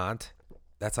was my aunt.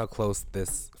 That's how close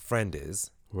this friend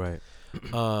is. Right.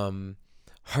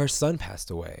 Her son passed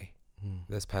away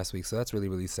this past week, so that's really,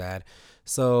 really sad.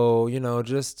 So,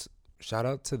 just shout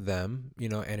out to them,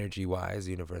 energy wise,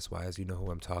 universe wise, you know who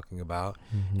I'm talking about.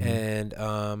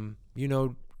 And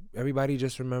everybody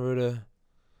just remember to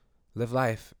live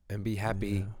life and be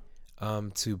happy,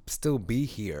 to still be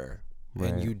here.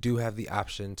 Right. And you do have the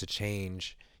option to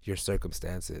change your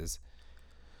circumstances.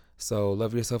 So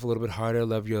love yourself a little bit harder.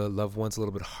 Love your loved ones a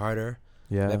little bit harder.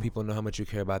 Yeah. Let people know how much you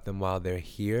care about them while they're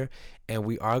here. And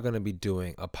we are going to be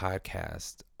doing a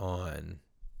podcast on,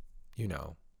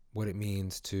 what it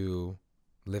means to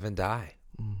live and die.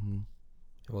 And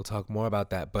we'll talk more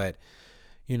about that. But,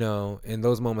 in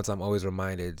those moments, I'm always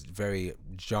reminded very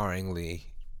jarringly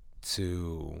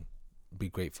to be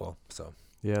grateful. So,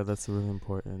 yeah, that's really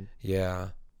important. Yeah.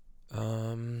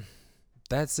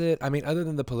 That's it. I mean, other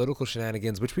than the political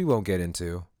shenanigans, which we won't get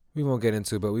into,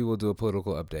 but we will do a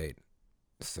political update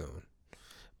soon.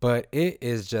 But it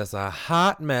is just a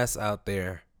hot mess out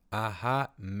there. A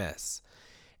hot mess.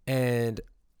 And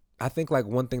I think like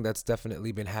one thing that's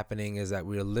definitely been happening is that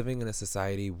we're living in a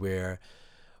society where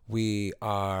we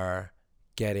are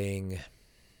getting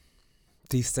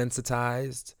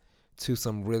desensitized to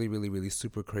some really, really, really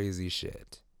super crazy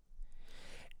shit.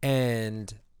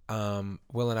 And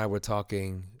Will and I were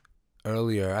talking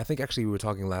earlier. I think actually we were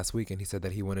talking last week, and he said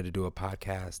that he wanted to do a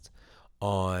podcast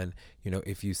on,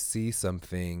 if you see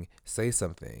something, say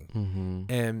something.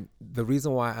 And the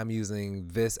reason why I'm using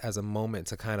this as a moment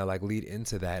to kind of like lead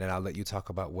into that, and I'll let you talk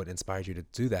about what inspired you to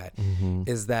do that,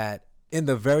 is that in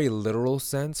the very literal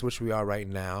sense, which we are right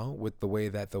now, with the way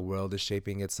that the world is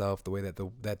shaping itself, the way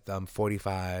that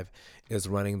 45 is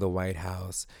running the White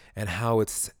House, and how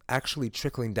it's actually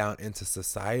trickling down into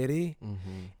society,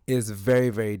 is very,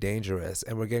 very dangerous.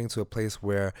 And we're getting to a place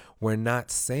where we're not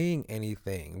saying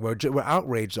anything. We're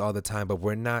outraged all the time, but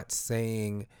we're not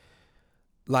saying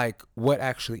like what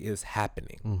actually is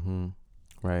happening.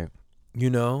 Right.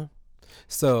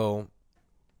 So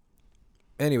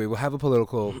anyway, we'll have a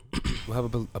political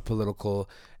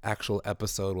actual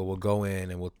episode where we'll go in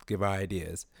and we'll give our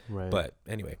ideas. Right. But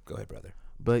anyway, go ahead, brother.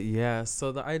 But yeah,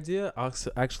 so the idea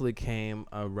actually came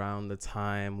around the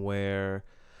time where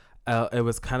it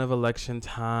was kind of election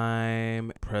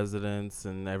time, presidents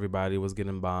and everybody was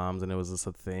getting bombs, and it was just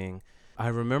a thing. I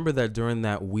remember that during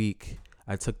that week,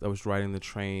 I was riding the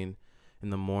train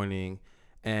in the morning.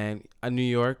 And New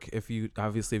York, if you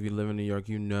live in New York,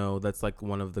 that's like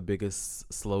one of the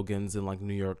biggest slogans in like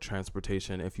New York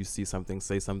transportation. If you see something,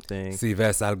 say something. Si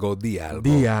ves algo, di algo.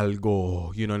 Di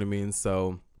algo. You know what I mean?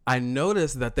 So I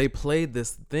noticed that they played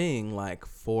this thing like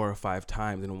 4 or 5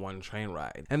 times in one train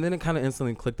ride. And then it kind of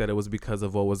instantly clicked that it was because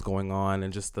of what was going on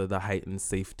and just the heightened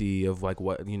safety of like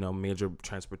what, major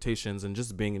transportations and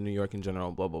just being in New York in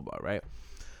general, blah, blah, blah, right?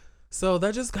 So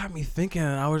that just got me thinking.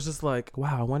 I was just like,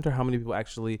 wow, I wonder how many people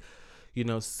actually,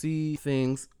 see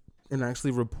things and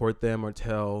actually report them or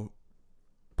tell,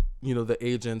 the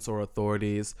agents or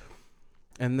authorities.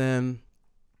 And then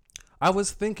I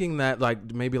was thinking that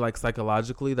like maybe like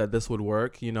psychologically that this would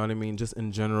work, you know what I mean? Just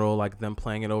in general, like them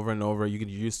playing it over and over, you get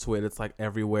used to it. It's like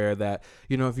everywhere that,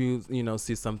 if you,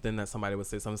 see something that somebody would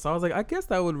say something. So I was like, I guess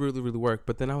that would really, really work.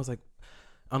 But then I was like,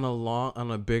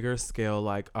 on a bigger scale,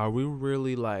 like, are we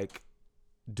really like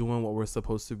doing what we're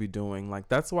supposed to be doing? Like,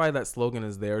 that's why that slogan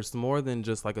is there. It's more than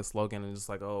just like a slogan and just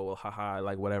like, oh, well, haha,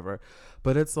 like whatever.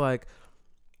 But it's like,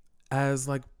 as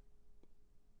like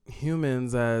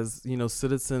humans, as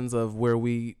citizens of where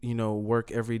we work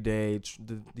every day,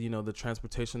 the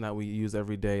transportation that we use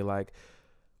every day, like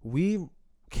we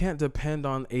can't depend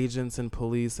on agents and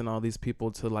police and all these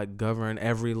people to like govern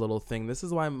every little thing. This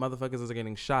is why motherfuckers are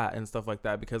getting shot and stuff like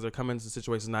that, because they're coming into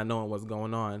situations not knowing what's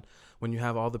going on. When you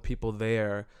have all the people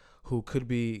there who could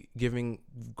be giving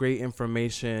great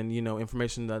information,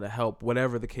 information that help,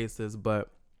 whatever the case is. But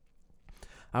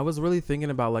I was really thinking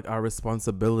about like our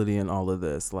responsibility in all of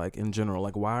this, like in general,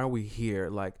 like why are we here?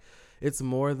 Like it's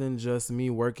more than just me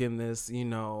working this,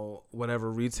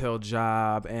 whatever retail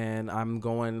job and I'm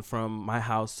going from my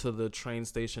house to the train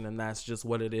station and that's just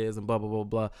what it is and blah, blah, blah,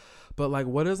 blah. But like,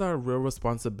 what is our real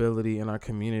responsibility in our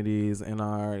communities, in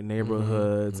our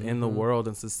neighborhoods, in the world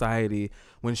and society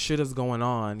when shit is going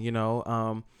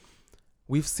on,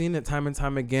 we've seen it time and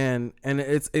time again, and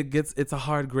it's a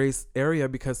hard grace area,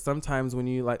 because sometimes when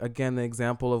you like, again, the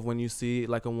example of when you see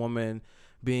like a woman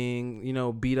being,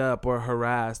 beat up or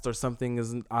harassed or something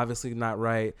is obviously not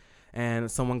right and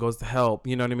someone goes to help,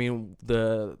 you know what I mean?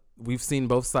 We've seen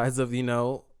both sides of,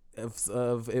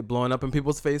 of it blowing up in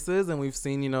people's faces, and we've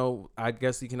seen, I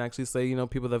guess you can actually say,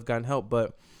 people that have gotten help.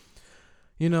 But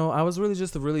I was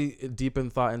really deep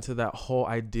in thought into that whole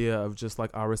idea of just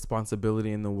like our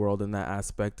responsibility in the world in that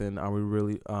aspect. And are we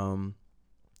really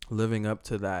living up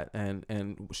to that?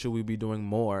 And should we be doing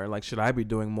more? Like, should I be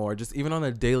doing more? Just even on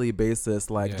a daily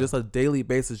basis, like just a daily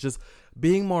basis, just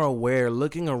being more aware,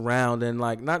 looking around and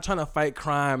like not trying to fight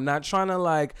crime, not trying to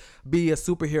like be a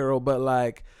superhero, but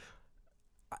like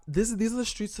these are the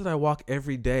streets that I walk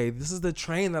every day. This is the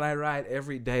train that I ride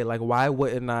every day. Like, why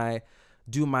wouldn't I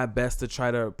do my best to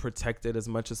try to protect it as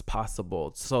much as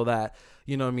possible so that,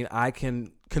 I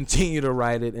can continue to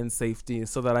ride it in safety,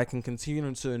 so that I can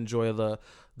continue to enjoy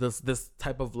this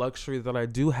type of luxury that I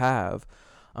do have.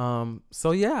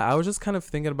 So yeah, I was just kind of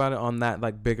thinking about it on that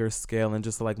like bigger scale and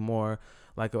just like more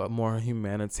like a more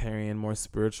humanitarian, more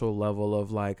spiritual level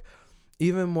of like,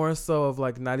 even more so of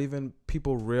like not even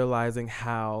people realizing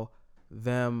how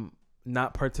them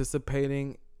not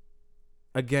participating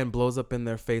again blows up in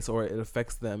their face, or it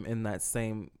affects them in that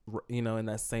same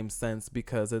sense,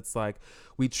 because it's like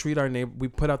we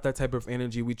put out that type of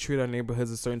energy, we treat our neighborhoods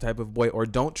a certain type of way, or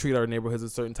don't treat our neighborhoods a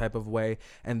certain type of way,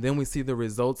 and then we see the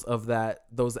results of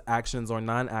those actions or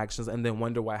non-actions, and then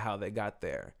wonder how they got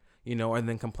there, and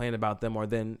then complain about them, or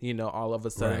then all of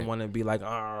a sudden want to be like, oh,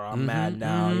 I'm mad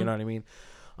now, you know what I mean?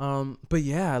 But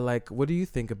yeah, like, what do you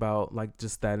think about like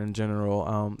just that in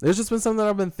general? There's just been something that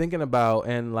I've been thinking about,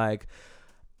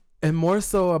 and more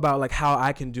so about like how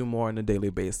I can do more on a daily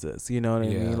basis. You know what I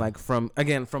mean? Like from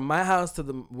my house to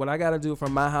what I got to do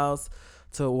from my house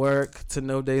to work to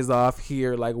no days off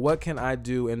here. Like, what can I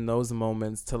do in those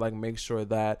moments to like make sure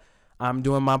that I'm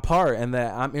doing my part and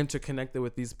that I'm interconnected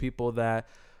with these people that,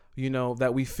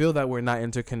 that we feel that we're not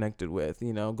interconnected with,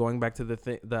 going back to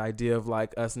the idea of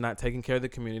like us not taking care of the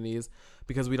communities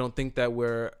because we don't think that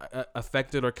we're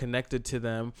affected or connected to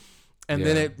them. And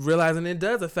then realizing it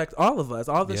does affect all of us,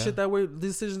 all the shit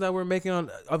decisions that we're making on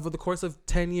over the course of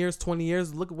 10 years, 20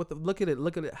 years. Look at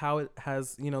it, how it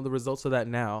has, the results of that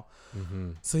now.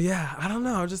 So yeah, I don't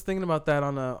know. I was just thinking about that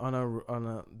on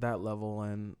a that level.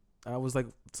 And I was like,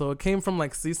 so it came from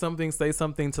like, see something, say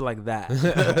something to like that.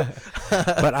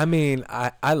 But I mean,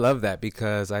 I love that,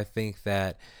 because I think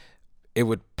that it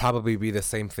would probably be the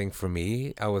same thing for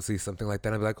me. I would see something like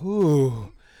that and I'd be like,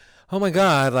 ooh, oh my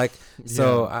God. Like,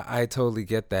 so I totally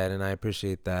get that, and I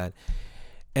appreciate that.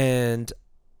 And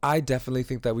I definitely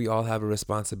think that we all have a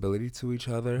responsibility to each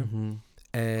other.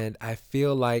 And I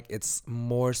feel like it's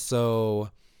more so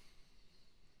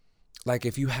like,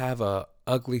 if you have a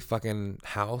ugly fucking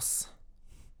house,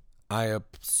 I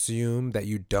assume that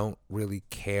you don't really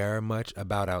care much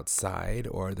about outside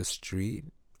or the street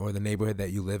or the neighborhood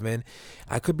that you live in.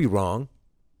 I could be wrong.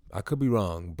 I could be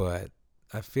wrong, but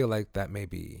I feel like that may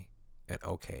be an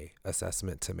okay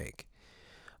assessment to make.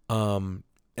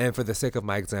 And for the sake of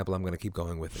my example, I'm going to keep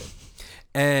going with it.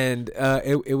 And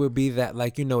it would be that,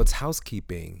 like, it's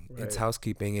housekeeping. Right. It's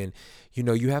housekeeping. And,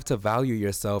 you have to value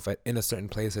yourself in a certain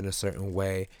place in a certain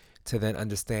way to then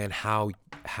understand how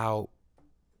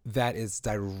that is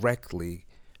directly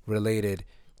related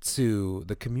to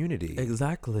the community.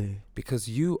 Exactly. Because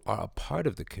you are a part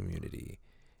of the community.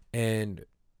 And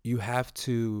you have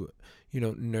to,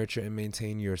 nurture and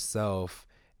maintain yourself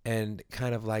and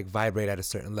kind of like vibrate at a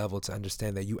certain level to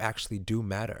understand that you actually do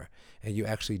matter and you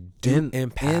actually do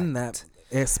impact in that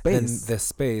space. In the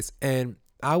space. And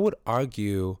I would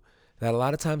argue that a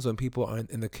lot of times when people are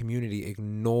in the community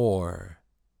ignore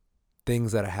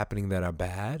things that are happening that are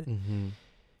bad, mm-hmm.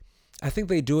 I think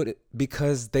they do it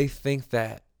because they think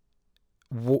that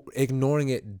ignoring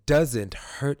it doesn't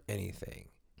hurt anything.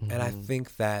 Mm-hmm. And I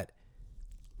think that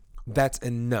that's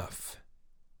enough.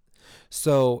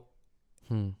 So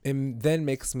it then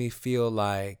makes me feel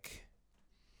like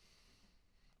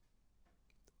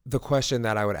the question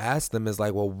that I would ask them is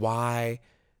like, well, why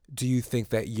do you think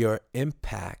that your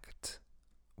impact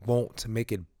won't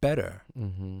make it better?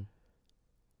 Mm-hmm.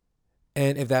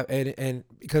 And if that, and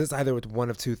because it's either with one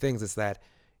of two things, it's that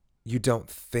you don't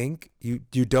think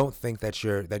you don't think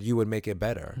that you would make it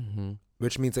better, mm-hmm.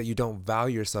 which means that you don't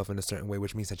value yourself in a certain way,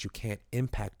 which means that you can't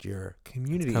impact your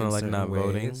community in certain not ways.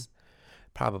 Voting.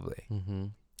 Probably. Mm-hmm.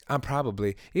 I'm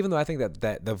probably, even though I think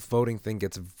that the voting thing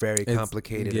gets very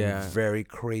complicated and very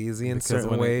crazy in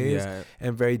certain ways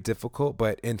and very difficult,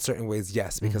 but in certain ways,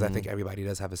 yes, because mm-hmm. I think everybody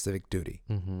does have a civic duty.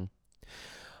 Mm-hmm.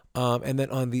 And then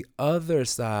on the other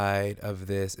side of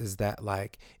this is that,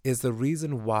 like, is the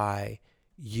reason why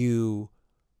you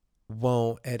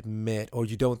won't admit or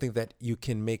you don't think that you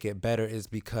can make it better is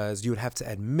because you would have to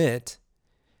admit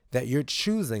that you're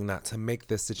choosing not to make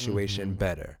this situation mm-hmm.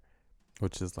 better.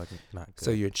 Which is like not good.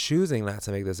 So you're choosing not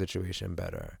to make the situation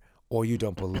better, or you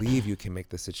don't believe you can make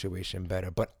the situation better.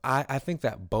 But I think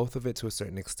that both of it to a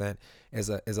certain extent is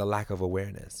a lack of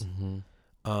awareness.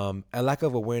 Mm-hmm. A lack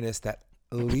of awareness that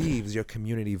leaves your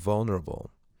community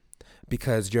vulnerable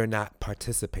because you're not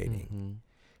participating. Mm-hmm.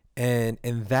 And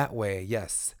in that way,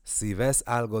 yes, si ves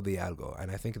algo di algo. And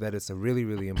I think that it's a really,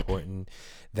 really important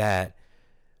that,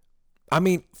 I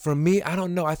mean, for me, I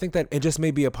don't know. I think that it just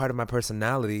may be a part of my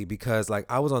personality because, like,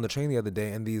 I was on the train the other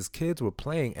day and these kids were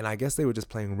playing and I guess they were just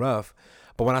playing rough.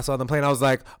 But when I saw them playing, I was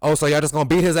like, oh, so y'all just gonna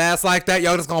beat his ass like that?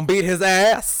 Y'all just gonna beat his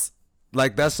ass?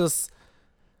 Like, that's just...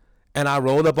 And I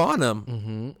rolled up on them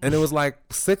mm-hmm. and it was like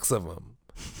 6 of them.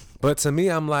 But to me,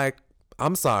 I'm like,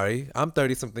 I'm sorry. I'm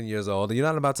 30-something years old and you're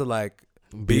not about to, like,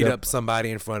 beat up somebody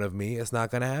in front of me. It's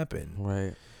not gonna happen.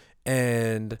 Right.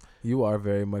 And you are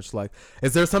very much like,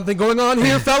 is there something going on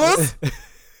here, fellas?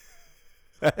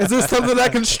 Is there something I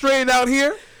can straighten out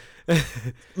here?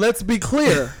 Let's be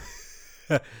clear.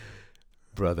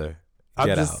 Brother, I'm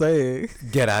just saying.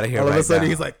 Get out of here. All of a sudden, now.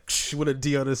 He's like, with a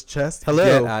D on his chest. Hello.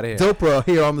 Get out of here. Dopra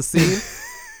here on the scene.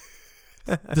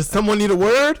 Does someone need a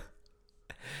word?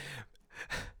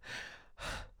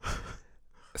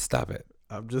 Stop it.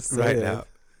 I'm just saying. Right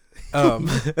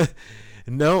now.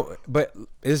 No, but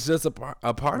it's just a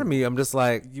part of me. I'm just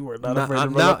like, you were not afraid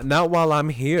to not while I'm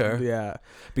here. Yeah.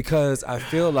 Because I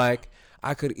feel like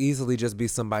I could easily just be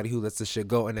somebody who lets the shit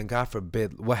go. And then God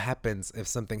forbid, what happens if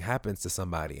something happens to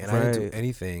somebody and I didn't do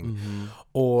anything? Mm-hmm.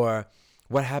 Or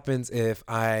what happens if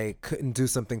I couldn't do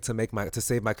something to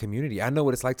save my community? I know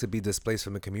what it's like to be displaced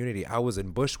from the community. I was in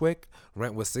Bushwick.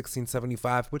 Rent was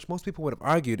 $16.75, which most people would have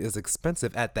argued is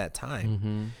expensive at that time.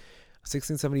 Mm-hmm.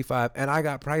 $16.75, and I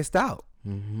got priced out.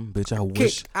 Mm-hmm. Bitch, I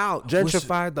wish. Kicked out.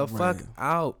 Gentrified the fuck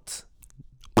out.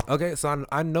 Okay, so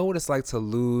I know what it's like to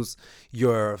lose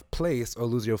your place or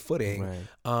lose your footing,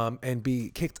 and be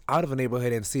kicked out of a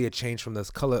neighborhood and see it change from the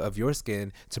color of your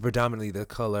skin to predominantly the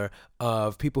color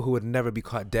of people who would never be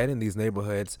caught dead in these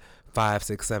neighborhoods 5,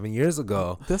 6, 7 years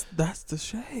ago. That's the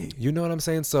shade. You know what I'm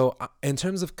saying? So in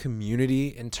terms of community,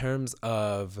 in terms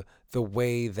of the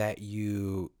way that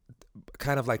you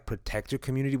kind of like protect your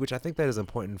community, which I think that is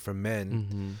important for men.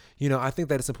 Mm-hmm. You know, I think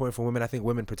that it's important for women. I think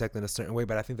women protect in a certain way,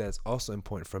 but I think that it's also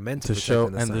important for men to show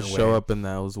in a certain way. Show up in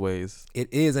those ways.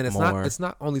 It is, and it's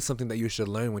not only something that you should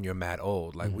learn when you're mad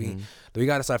old. Like we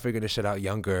got to start figuring this shit out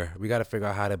younger. We got to figure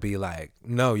out how to be like,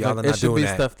 no, y'all are not doing that. It should be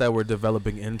stuff that we're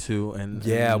developing into, and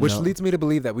which leads me to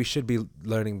believe that we should be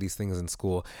learning these things in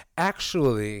school.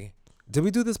 Actually. Did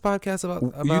we do this podcast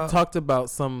about? You talked about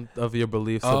some of your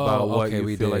beliefs about what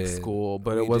you feel like school,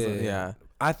 but it wasn't. Yeah,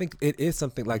 I think it is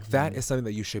something like that is something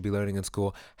that you should be learning in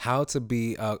school. How to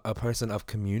be a person of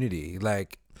community.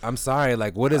 Like, I'm sorry,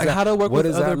 like what is Like that? how to work What with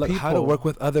is that? other Look, how to people. work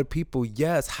with other people?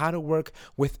 Yes, how to work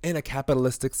within a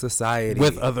capitalistic society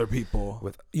With other people.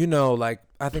 With like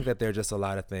I think that there are just a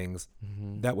lot of things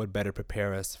that would better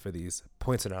prepare us for these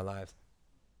points in our lives.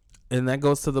 And that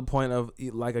goes to the point of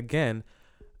like again,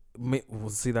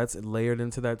 see that's layered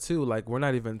into that too. Like we're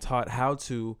not even taught how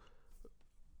to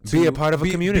be a part of a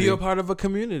community. Be a part of a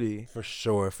community. For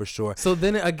sure. So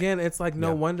then again, it's like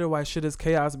no wonder why shit is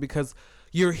chaos, because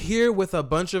you're here with a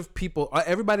bunch of people.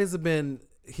 Everybody's been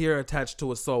here attached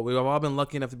to a soul. We've all been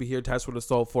lucky enough to be here attached with a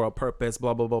soul for a purpose,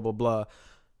 blah, blah, blah, blah, blah.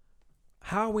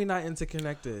 How are we not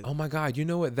interconnected? Oh my God. You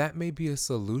know what? That may be a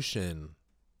solution.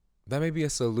 That may be a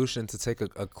solution to take a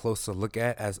closer look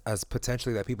at as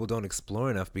potentially that people don't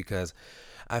explore enough, because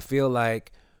I feel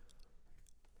like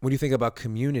when you think about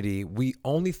community, we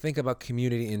only think about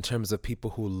community in terms of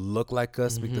people who look like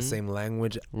us, speak the same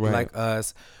language like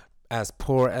us, as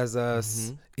poor as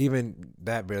us. Even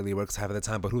that barely works half of the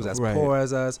time, but who's as poor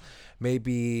as us?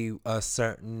 Maybe a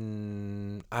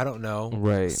certain, I don't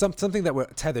know, something that we're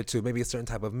tethered to. Maybe a certain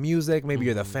type of music. Maybe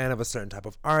you're the fan of a certain type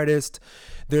of artist.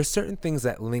 There's certain things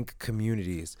that link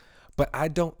communities, but I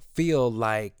don't feel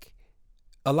like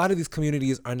a lot of these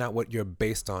communities are not what you're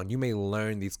based on. You may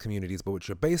learn these communities, but what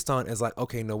you're based on is like,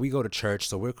 okay, no, we go to church,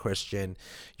 so we're Christian.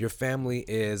 Your family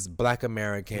is Black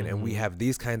American, and we have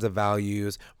these kinds of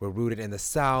values. We're rooted in the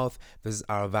South. This is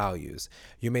our values.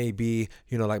 You may be,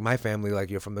 like my family,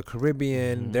 like you're from the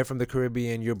Caribbean. They're from the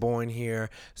Caribbean. You're born here,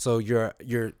 so you're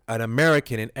an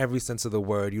American in every sense of the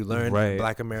word. You learn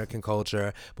Black American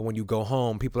culture, but when you go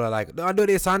home, people are like, "Don't do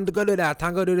this, son. Go do that.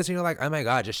 Time go do this." And you're like, "Oh my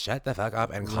God, just shut the fuck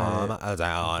up and calm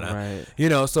down."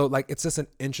 So like it's just an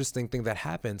interesting thing that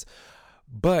happens,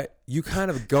 but you kind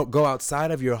of go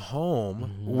outside of your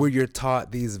home where you're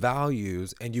taught these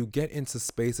values, and you get into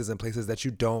spaces and places that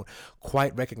you don't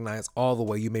quite recognize all the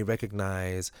way. You may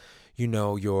recognize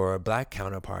your Black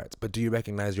counterparts, but do you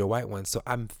recognize your white ones? So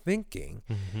I'm thinking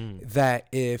that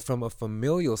if from a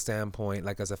familial standpoint,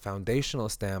 like as a foundational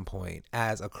standpoint,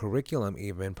 as a curriculum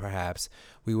even, perhaps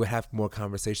we would have more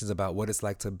conversations about what it's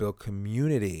like to build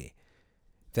community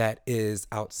that is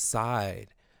outside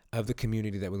of the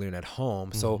community that we learn at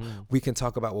home. So we can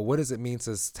talk about, well, what does it mean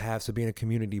to be in a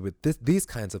community with these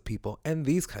kinds of people, and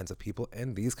these kinds of people,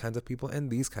 and these kinds of people,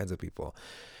 and these kinds of people.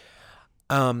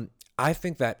 I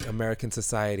think that American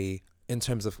society, in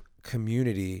terms of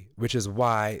community, which is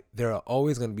why there are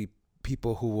always going to be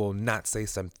people who will not say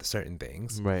some certain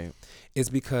things, is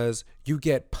because you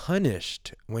get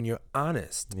punished when you're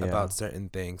honest about certain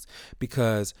things.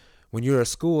 Because when you're at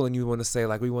school and you want to say,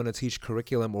 like, we want to teach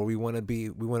curriculum, or we want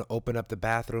to open up the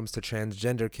bathrooms to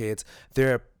transgender kids,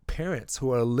 there are parents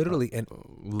who are literally in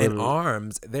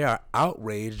arms. They are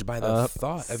outraged by the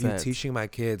thought of you teaching my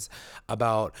kids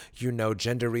about,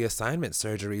 gender reassignment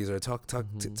surgeries, or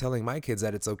telling my kids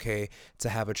that it's okay to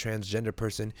have a transgender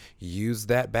person use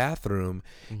that bathroom,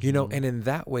 and in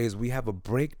that ways we have a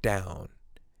breakdown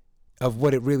of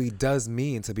what it really does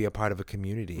mean to be a part of a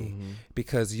community,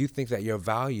 because you think that your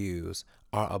values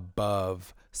are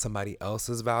above somebody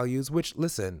else's values, which,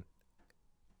 listen,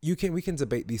 we can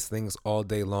debate these things all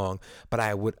day long, but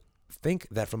I would think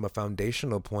that from a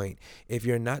foundational point, if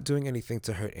you're not doing anything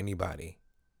to hurt anybody,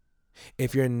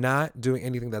 if you're not doing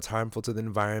anything that's harmful to the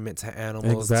environment, to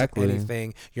animals, to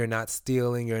anything, you're not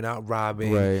stealing, you're not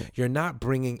robbing, you're not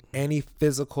bringing any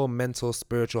physical, mental,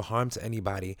 spiritual harm to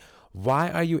anybody, why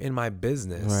are you in my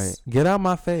business? Get out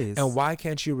my face. And why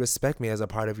can't you respect me as a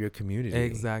part of your community?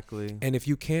 Exactly. And if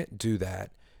you can't do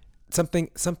that, something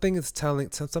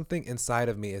inside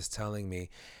of me is telling me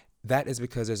that is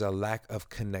because there's a lack of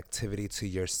connectivity to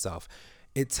yourself.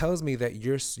 It tells me that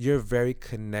you're very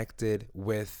connected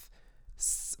with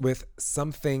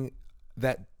something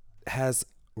that has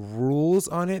rules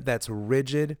on it, that's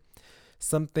rigid,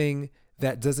 something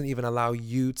that doesn't even allow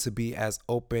you to be as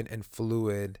open and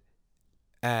fluid,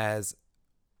 as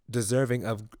deserving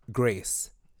of grace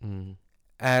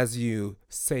as you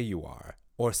say you are,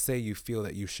 or say you feel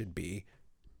that you should be.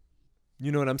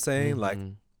 You know what I'm saying? Like,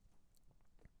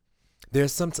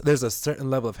 there's a certain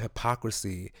level of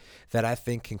hypocrisy that I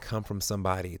think can come from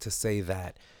somebody to say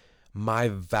that my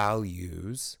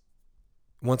values,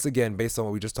 once again, based on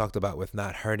what we just talked about with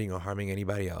not hurting or harming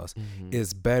anybody else,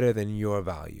 is better than your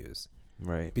values.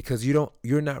 Right. Because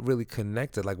you're not really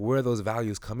connected. Like, where are those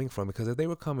values coming from? Because if they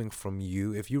were coming from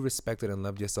you, if you respected and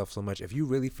loved yourself so much, if you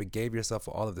really forgave yourself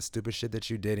for all of the stupid shit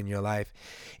that you did in your life,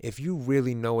 if you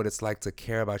really know what it's like to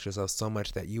care about yourself so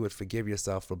much that you would forgive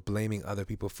yourself for blaming other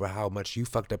people for how much you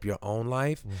fucked up your own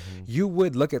life, you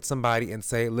would look at somebody and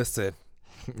say, listen,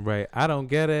 right, I don't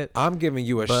get it. I'm giving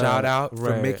you a shout out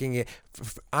for right. making it.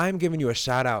 I'm giving you a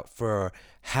shout out for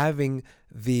having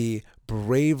the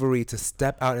bravery to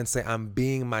step out and say, I'm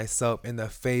being myself in the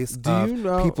face of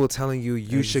people telling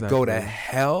you should go to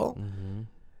hell.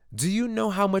 Do you know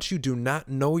how much you do not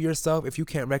know yourself if you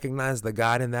can't recognize the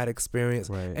God in that experience?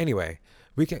 Right. Anyway,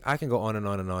 I can go on and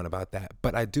on and on about that.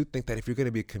 But I do think that if you're going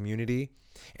to be a community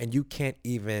and you can't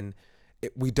even,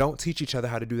 we don't teach each other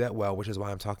how to do that well, which is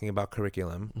why I'm talking about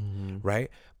curriculum, right?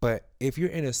 But if you're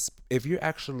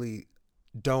actually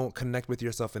don't connect with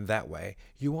yourself in that way,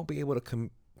 you won't be able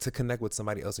to connect with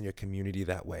somebody else in your community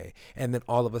that way. And then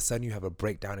all of a sudden you have a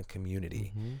breakdown in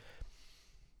community.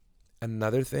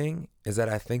 Another thing is that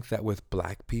I think that with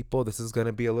Black people, this is going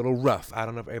to be a little rough. I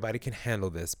don't know if everybody can handle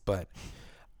this, but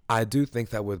I do think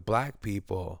that with Black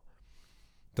people,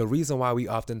 the reason why we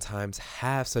oftentimes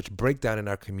have such breakdown in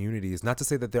our communities, not to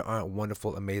say that there aren't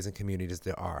wonderful, amazing communities,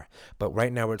 there are, but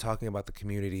right now we're talking about the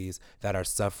communities that are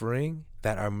suffering,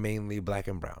 that are mainly Black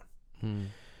and brown.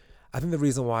 I think the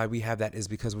reason why we have that is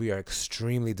because we are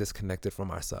extremely disconnected from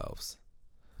ourselves.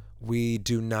 We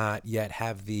do not yet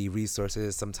have the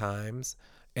resources sometimes,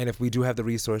 and if we do have the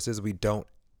resources, we don't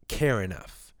care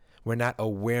enough. We're not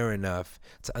aware enough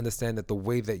to understand that the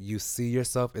way that you see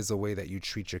yourself is the way that you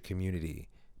treat your community.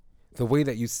 The way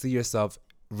that you see yourself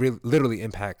literally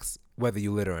impacts whether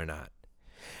you litter or not.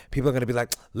 People are going to be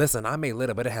like, listen, I may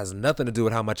litter, but it has nothing to do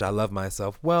with how much I love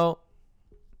myself. Well,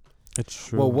 it's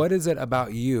true. Well, what is it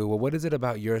about you? Well, what is it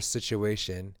about your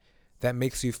situation that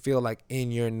makes you feel like in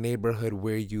your neighborhood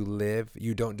where you live,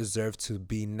 you don't deserve to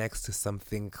be next to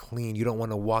something clean? You don't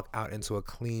want to walk out into a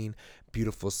clean,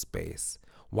 beautiful space.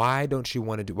 Why do you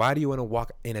want to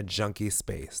walk in a junky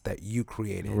space that you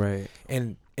created? Right.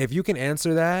 And if you can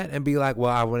answer that and be like,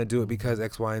 well, I want to do it because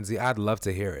X, Y, and Z, I'd love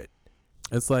to hear it.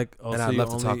 It's like, also, and I'd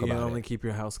love to talk about it. You only keep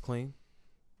your house clean?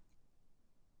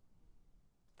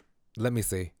 Let me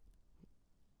see.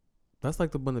 That's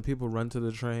like when the people run to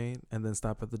the train and then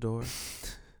stop at the door.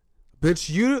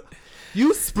 Bitch,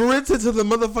 you sprinted to the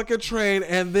motherfucking train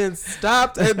and then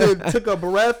stopped and then took a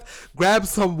breath, grabbed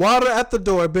some water at the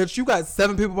door. Bitch, you got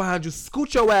 7 people behind you.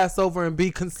 Scoot your ass over and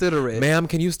be considerate. Ma'am,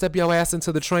 can you step your ass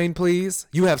into the train, please?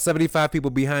 You have 75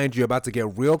 people behind you about to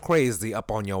get real crazy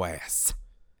up on your ass.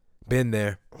 Been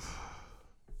there.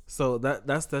 So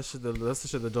that's the shit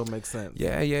that don't make sense.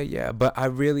 Yeah. But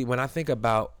when I think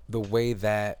about the way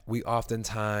that we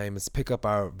oftentimes pick up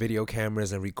our video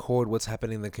cameras and record what's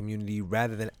happening in the community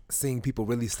rather than seeing people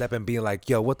really step and being like,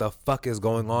 yo, what the fuck is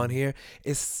going on here?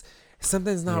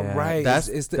 Something's not right.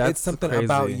 It's something crazy.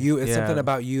 About you. It's something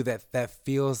about you that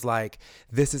feels like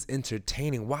this is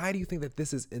entertaining. Why do you think that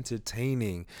this is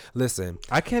entertaining? Listen,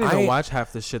 I can't even watch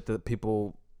half the shit that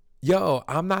people... Yo,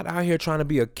 I'm not out here trying to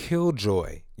be a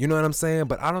killjoy. You know what I'm saying?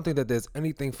 But I don't think that there's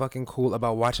anything fucking cool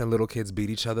about watching little kids beat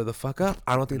each other the fuck up.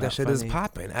 I don't think that shit is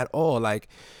popping at all. Like,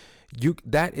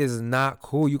 that is not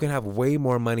cool. You can have way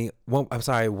more money.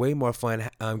 Way more fun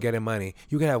getting money.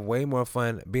 You can have way more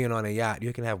fun being on a yacht.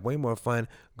 You can have way more fun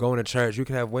going to church. You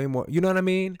can have way more, you know what I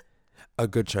mean? A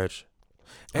good church.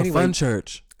 Anyway, a fun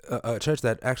church. A church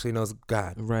that actually knows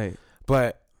God. Right.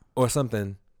 Or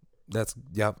something.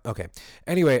 Okay.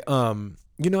 Anyway,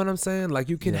 you know what I'm saying? Like,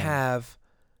 you can have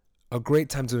a great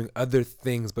time doing other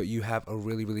things, but you have a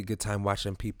really, really good time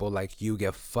watching people like you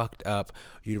get fucked up.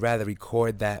 You'd rather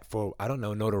record that for, I don't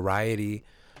know, notoriety,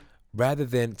 rather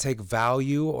than take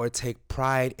value or take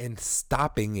pride in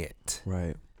stopping it.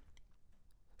 Right.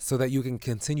 So that you can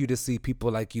continue to see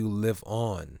people like you live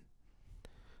on.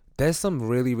 There's some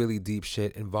really, really deep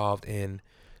shit involved in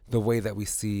the way that we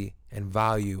see and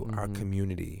value our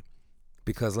community.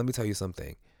 Because let me tell you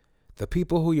something. The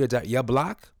people who your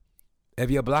block, if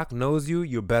your block knows you,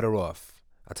 you're better off.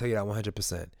 I'll tell you that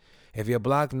 100%. If your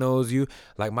block knows you,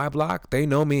 like my block, they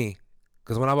know me.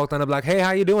 Because when I walk down the block, hey,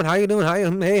 how you doing?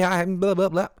 Hey, hi, blah, blah,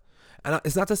 blah. And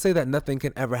it's not to say that nothing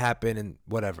can ever happen and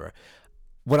whatever.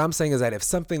 What I'm saying is that if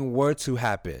something were to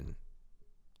happen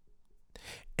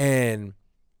and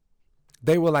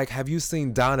they were like, have you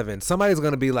seen Donovan? Somebody's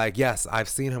going to be like, yes, I've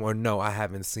seen him, or no, I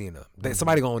haven't seen him.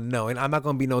 Somebody going to know, and I'm not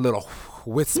going to be no little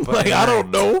whisper. Like, I don't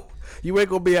know. You ain't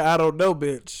going to be I don't know,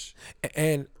 bitch.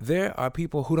 And there are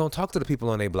people who don't talk to the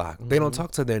people on their block. They don't talk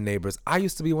to their neighbors. I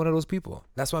used to be one of those people.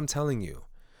 That's what I'm telling you.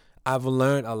 I've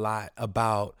learned a lot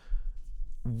about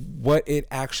what it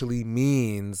actually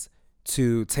means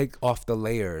to take off the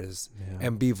layers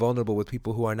and be vulnerable with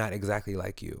people who are not exactly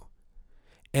like you.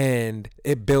 And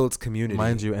it builds community,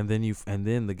 mind you. And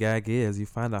then the gag is you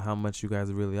find out how much you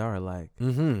guys really are alike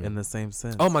in the same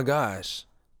sense. Oh my gosh,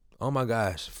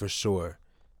 for sure.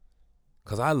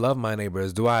 Because I love my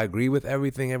neighbors. Do I agree with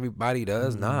everything everybody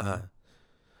does? Nah,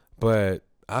 but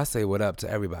I say what up to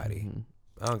everybody.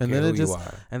 I don't care who you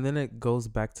are. And then it goes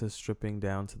back to stripping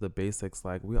down to the basics.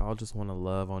 Like, we all just want to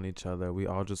love on each other. We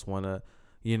all just want to,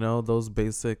 those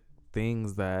basic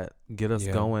things that get us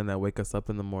going, that wake us up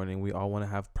in the morning. We all want to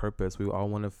have purpose. We all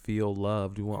want to feel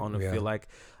loved. We want to feel like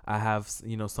I have,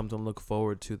 something to look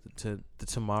forward to the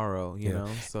tomorrow, you know?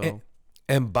 So,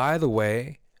 and by the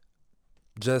way,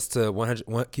 just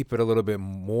to keep it a little bit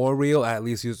more real, at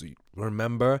least you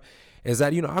remember, is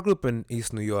that, I grew up in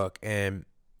East New York, and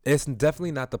it's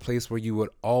definitely not the place where you would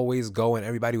always go and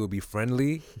everybody would be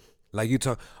friendly. Like, you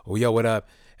talk, oh, yo, what up?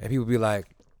 And people be like,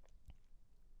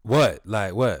 what?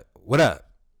 Like, what? What up?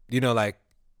 Like,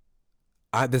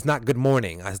 it's not good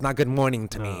morning. It's not good morning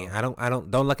to me.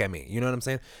 Don't look at me. You know what I'm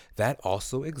saying? That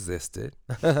also existed.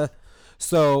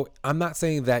 So I'm not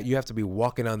saying that you have to be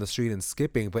walking down the street and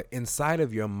skipping, but inside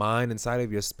of your mind, inside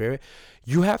of your spirit,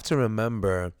 you have to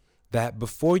remember that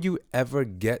before you ever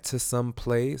get to some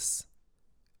place,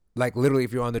 like literally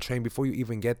if you're on the train, before you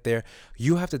even get there,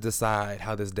 you have to decide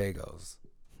how this day goes.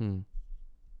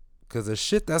 Because the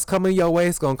shit that's coming your way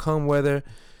is going to come whether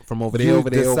from over there,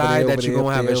 over there, decide over that you're going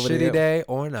to have a shitty day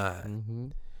or not.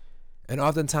 And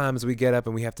oftentimes we get up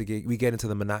and we get into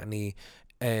the monotony,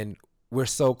 and we're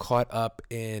so caught up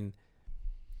in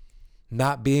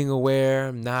not being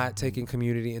aware, not taking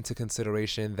community into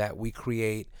consideration, that we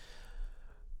create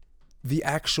the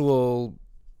actual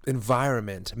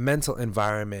environment, mental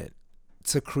environment,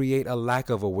 to create a lack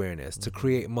of awareness, to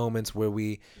create moments where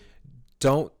we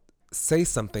don't say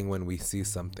something when we see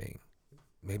something.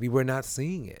 Maybe we're not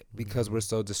seeing it because we're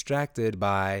so distracted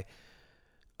by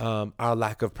our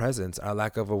lack of presence, our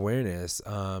lack of awareness.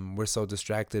 We're so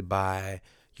distracted by,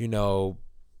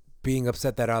 being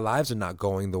upset that our lives are not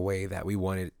going the way that we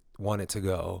want it to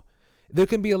go. There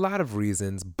can be a lot of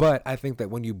reasons, but I think that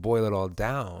when you boil it all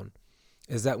down,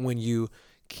 is that when you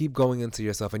keep going into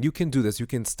yourself, and you can do this, you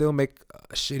can still make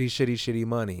shitty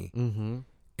money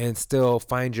and still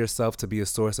find yourself to be a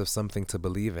source of something to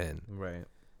believe in. Right.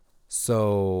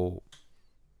 So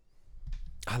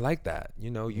I like that,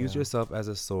 use yourself as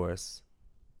a source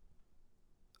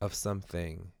of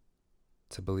something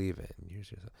to believe in. Use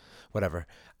yourself, whatever.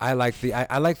 I like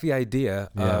the idea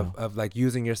of like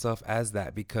using yourself as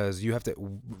that, because you have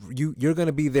to, you're going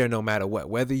to be there no matter what,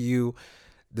 whether you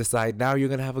decide now you're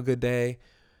going to have a good day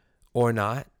or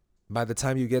not. By the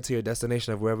time you get to your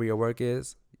destination of wherever your work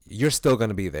is, you're still going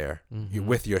to be there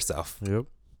with yourself. Yep.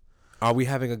 Are we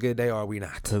having a good day or are we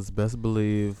not? Because best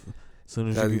believe, soon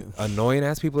as annoying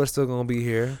ass people are still going to be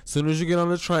here. Soon as you get on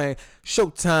the train,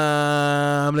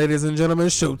 showtime, ladies and gentlemen,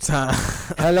 showtime.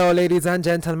 Hello, ladies and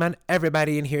gentlemen.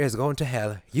 Everybody in here is going to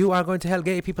hell. You are going to hell,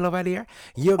 gay people over there.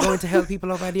 You're going to hell,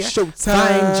 people over there. Showtime.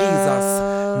 Find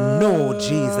Jesus. No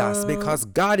Jesus, because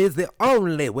God is the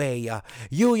only way.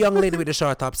 You young lady with the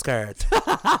short top skirt.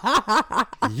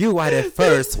 You are the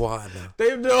first one.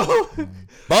 They know.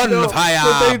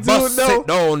 Bonfire. Bust it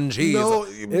down, Jesus. No,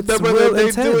 it's real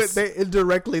intense. Do it. They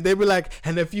indirectly. They be like,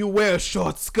 and if you wear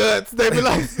short skirts, they be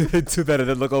like, too bad.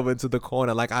 Then look over into the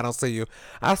corner like, I don't see you.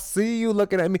 I see you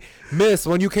looking at me, Miss.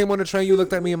 When you came on the train, you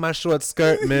looked at me in my short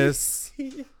skirt, Miss.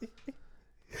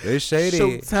 They shady.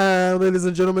 Showtime, ladies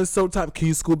and gentlemen. Showtime. Can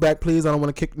you scoot back, please? I don't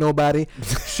want to kick nobody.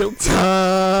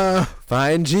 Showtime.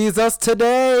 Find Jesus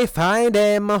today. Find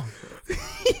him.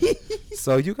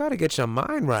 So you got to get your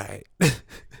mind right.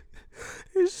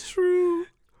 It's true.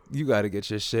 You got to get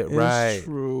your shit right. It's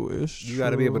true. You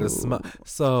got to be able to smile.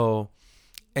 So,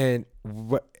 and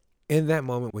in that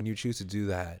moment when you choose to do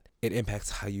that, it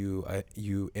impacts how you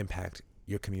impact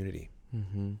your community.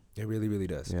 It really, really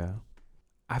does. Yeah.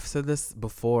 I've said this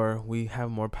before. We have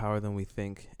more power than we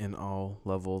think in all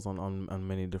levels, on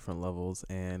many different levels,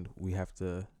 and we have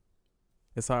to.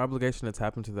 It's our obligation to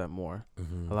tap into that more.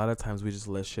 A lot of times we just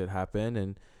let shit happen,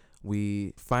 and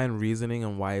we find reasoning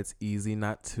on why it's easy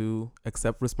not to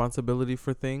accept responsibility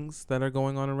for things that are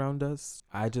going on around us.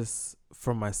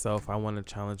 For myself, I want to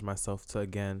challenge myself to,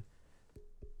 again,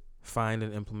 find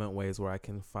and implement ways where I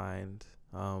can find.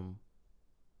 I'm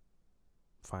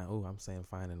saying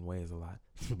find in ways a lot,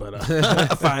 but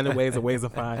finding ways and ways to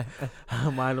find,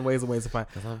 finding ways and ways to find.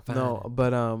 No,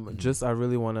 but just I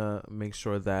really want to make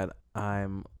sure that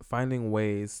I'm finding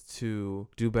ways to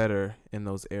do better in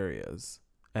those areas.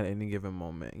 at any given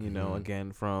moment, you know, Mhm.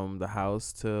 again, from the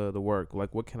house to the work.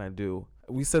 Like, what can I do?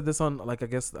 We said this on, like, I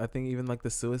think even like the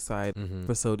suicide Mhm.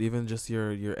 episode, even just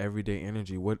your everyday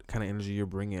energy, what kind of energy you're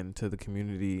bringing to the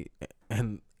community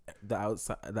and the out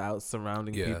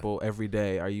surrounding Yeah. people every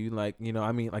day. Are you like, you know,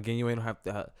 I mean, again, you ain't have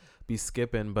to be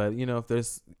skipping, but you know, if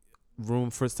there's room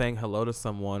for saying hello to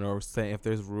someone, or saying, if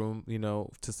there's room, you know,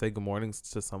 to say good mornings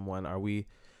to someone, are we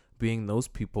being those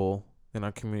people in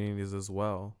our communities as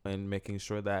well, and making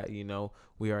sure that, you know,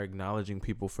 we are acknowledging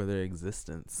people for their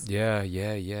existence? Yeah.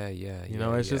 You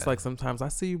know, it's just like, sometimes I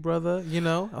see you, brother, you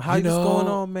know, how You you just going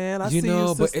know, on, man? I see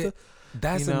you, but sister.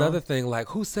 that's You know? another thing. Like,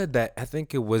 who said that? I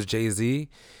think it was Jay-Z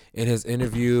in his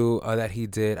interview that he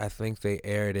did. I think they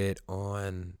aired it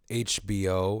on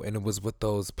HBO, and it was with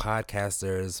those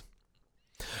podcasters.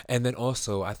 And then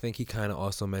also, I think he kind of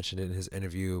also mentioned it in his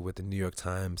interview with the New York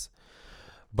Times.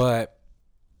 But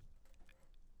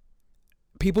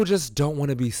people just don't want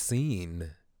to be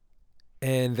seen,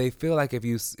 and they feel like if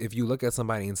you look at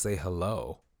somebody and say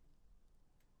hello,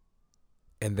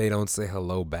 and they don't say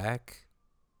hello back.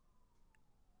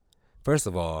 First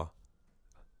of all,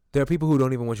 there are people who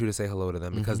don't even want you to say hello to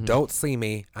them because don't see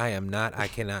me. I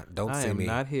cannot, don't I see am me.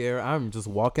 not here. I'm just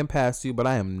walking past you, but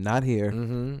I am not here.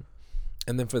 Mm-hmm.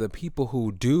 And then for the people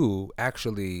who do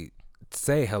actually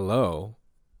say hello,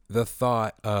 the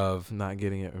thought of Not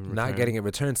getting it in return. not getting a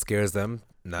return scares them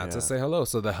not to Yeah. say hello.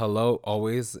 So the hello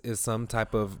always is some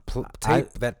type of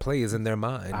tape that plays in their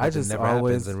mind. I That just never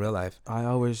always happens in real life. I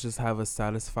always just have a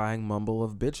satisfying mumble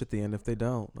of bitch at the end if they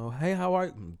don't. Oh, hey, how are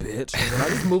you, bitch? And then I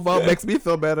just move on. Makes me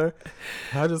feel better.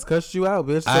 I just cussed you out,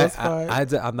 bitch. So it's fine.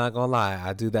 I'm not gonna lie.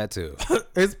 I do that too.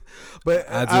 But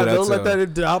I do I that don't too. let that.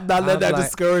 I'm not letting that like,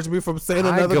 discourage me from saying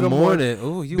Hi, another good good morning.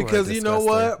 morning. Ooh, you Because are you know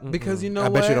what? disgusting. Because you know I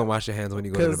what? bet you don't wash your hands when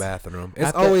you go to the 'Cause bathroom. It's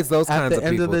at always those kinds of people.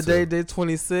 At the end of the day, too. day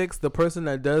 26, the person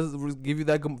that does give you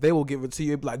that, they will give it to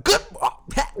you. And be like, good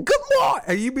morning,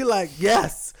 and you be like,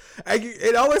 yes. And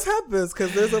it always happens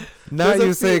because there's a. Now there's you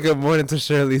a say few- good morning to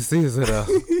Shirley Caesar though.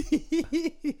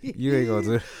 You ain't gonna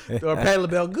do it. Or Patti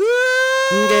LaBelle, good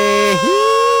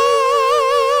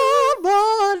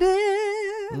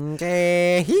morning.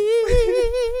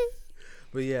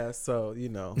 But yeah, so you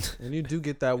know, when you do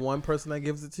get that one person that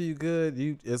gives it to you good,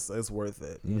 it's worth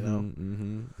it. You know.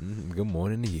 Good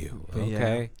morning to you. But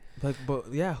Okay. yeah,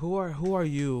 but yeah, who are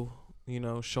you? You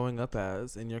know, showing up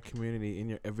as in your community, in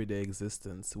your everyday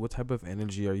existence. What type of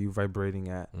energy are you vibrating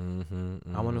at?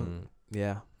 I want to.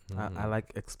 Yeah, I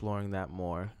like exploring that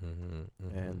more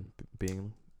and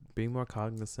being more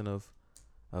cognizant of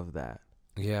that.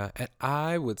 Yeah, and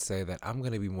I would say that I'm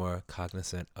gonna be more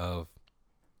cognizant of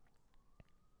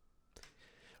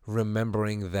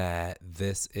remembering that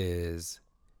this is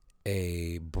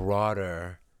a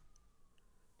broader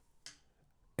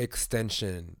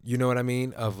extension, you know what I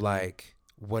mean, of like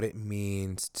what it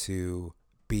means to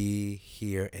be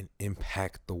here and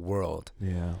impact the world.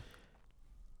 Yeah.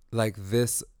 Like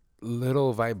this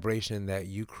little vibration that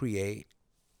you create,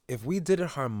 if we did it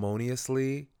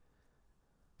harmoniously,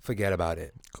 forget about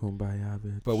it. Kumbaya,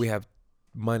 bitch. But we have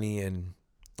money and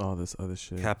all this other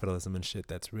shit, capitalism and shit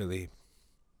that's really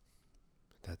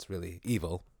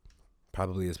evil.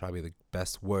 Probably the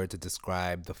best word to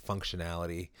describe the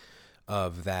functionality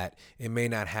of that. It may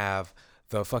not have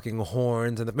the fucking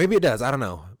horns and maybe it does, I don't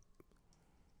know.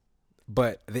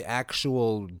 But the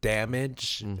actual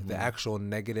damage, the actual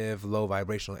negative, low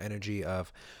vibrational energy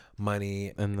of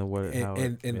money and the what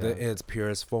in its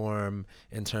purest form,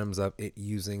 in terms of it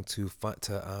using to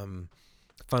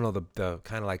funnel the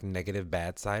kind of like negative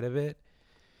bad side of it,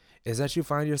 is that you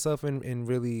find yourself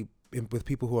with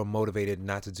people who are motivated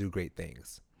not to do great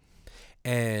things.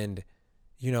 And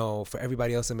you know, for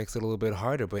everybody else it makes it a little bit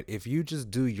harder, but if you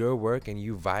just do your work and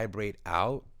you vibrate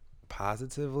out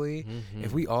positively,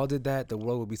 if we all did that, the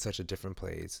world would be such a different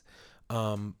place.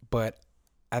 But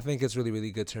I think it's really,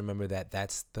 really good to remember that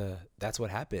that's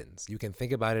what happens. You can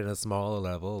think about it on a smaller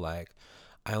level, like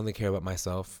I only care about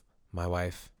myself, my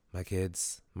wife, my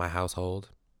kids, my household,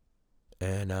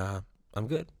 and I'm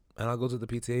good. And I'll go to the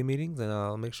PTA meetings and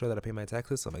I'll make sure that I pay my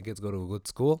taxes so my kids go to a good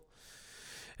school.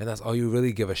 And that's all you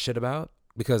really give a shit about,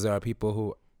 because there are people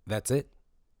who that's it.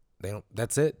 They don't.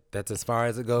 That's it. That's as far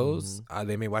as it goes.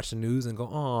 They may watch the news and go,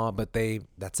 "Oh," but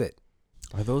that's it.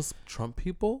 Are those Trump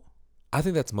people? I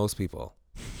think that's most people.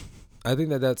 I think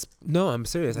that's no. I'm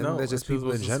serious. I think that's just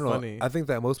people in general. Funny. I think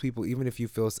that most people, even if you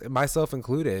feel, myself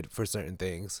included, for certain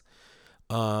things,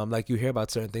 like you hear about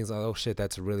certain things, like, oh shit,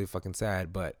 that's really fucking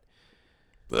sad. But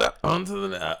on to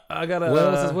the. I gotta.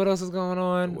 What else is going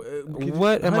on?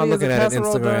 What am I looking at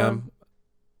Instagram?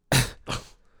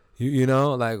 You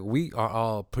know, like we are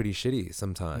all pretty shitty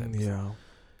sometimes. Yeah.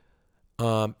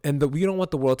 We don't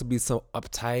want the world to be so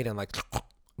uptight and like,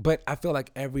 but I feel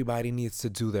like everybody needs to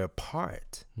do their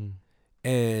part.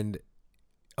 And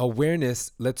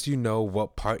awareness lets you know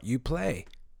what part you play.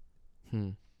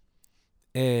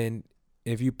 And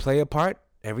if you play a part,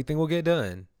 everything will get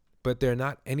done. But there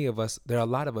are a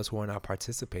lot of us who are not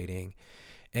participating.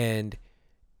 And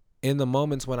in the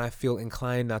moments when I feel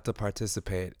inclined not to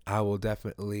participate, I will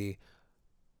definitely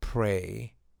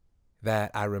pray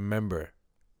that I remember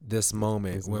this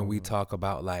moment when we talk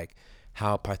about like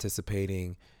how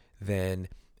participating then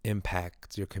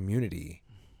impacts your community,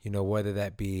 whether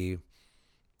that be,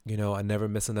 I never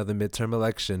miss another midterm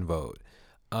election vote.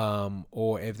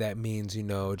 Or if that means,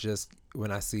 just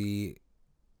when I see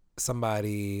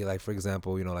somebody, like, for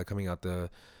example, like coming out the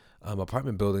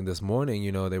apartment building this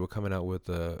morning, they were coming out with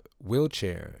a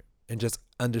wheelchair, and just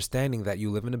understanding that you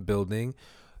live in a building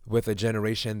with a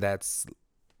generation that's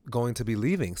going to be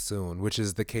leaving soon, which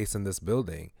is the case in this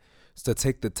building. So to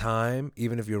take the time,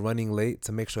 even if you're running late,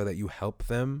 to make sure that you help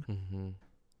them.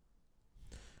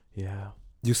 Yeah.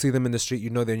 You see them in the street,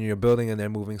 they're in your building and they're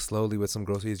moving slowly with some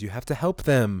groceries. You have to help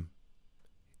them.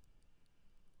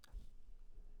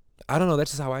 I don't know.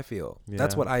 That's just how I feel. Yeah,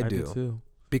 that's what I do too.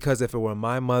 Because if it were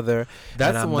my mother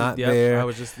and I'm not there, I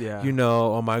would just,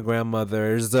 or my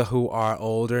grandmothers who are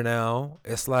older now,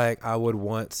 it's like I would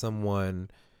want someone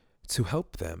to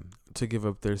help them. To give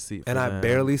up their seat. And I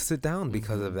barely sit down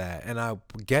because of that. And I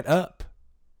get up.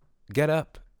 Get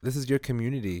up. This is your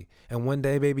community. And one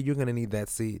day, baby, you're going to need that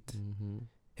seat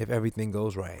if everything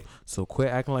goes right. So quit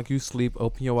acting like you sleep.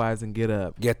 Open your eyes and get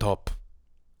up. Get up.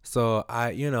 So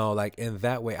I, like in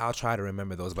that way, I'll try to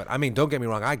remember those. But I mean, don't get me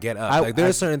wrong. I get up. There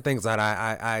are certain things that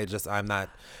I'm not.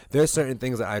 There are certain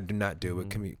things that I do not do with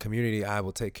community. I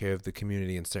will take care of the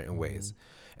community in certain ways.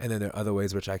 And then there are other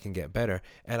ways which I can get better.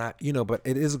 And but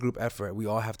it is a group effort. We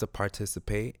all have to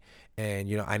participate.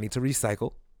 And, I need to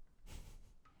recycle.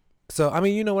 So, I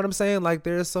mean, you know what I'm saying? Like,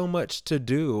 there's so much to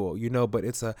do, but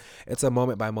it's a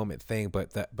moment by moment thing.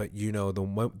 But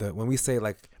when we say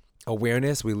like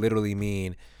awareness, we literally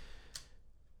mean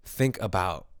think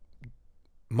about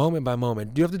moment by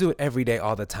moment. You have to do it every day,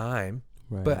 all the time.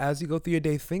 Right. But as you go through your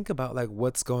day, think about like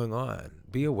what's going on.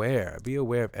 Be aware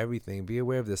of everything. Be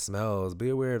aware of the smells. Be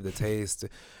aware of the taste.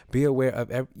 Be aware of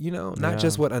not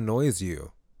just what annoys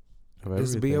you.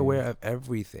 Just be aware of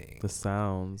everything. The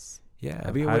sounds.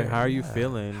 Yeah. Be aware. How are you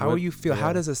feeling? How are you feel? Yeah.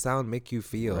 How does a sound make you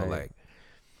feel? Right. Like,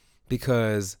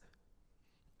 because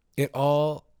it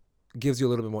all gives you a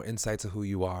little bit more insight to who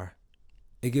you are.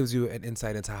 It gives you an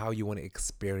insight into how you want to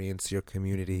experience your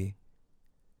community.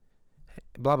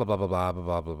 Blah, blah, blah, blah, blah, blah,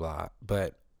 blah, blah, blah.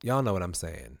 But y'all know what I'm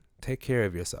saying. Take care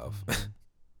of yourself.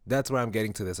 That's where I'm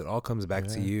getting to this. It all comes back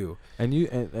to you. And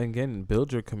again,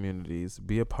 build your communities.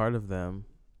 Be a part of them.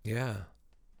 Yeah.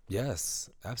 Yes,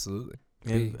 absolutely.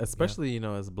 And especially,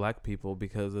 as Black people,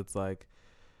 because it's like,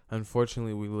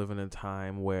 unfortunately, we live in a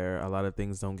time where a lot of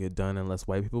things don't get done unless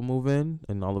white people move in,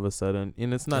 and all of a sudden,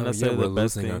 and it's not necessarily we're the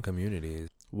best losing thing. Our communities.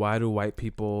 Why do white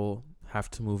people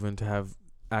have to move in to have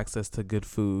access to good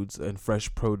foods and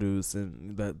fresh produce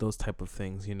and those type of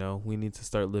things? We need to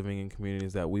start living in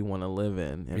communities that we want to live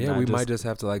in. And we might just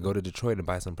have to like go to Detroit and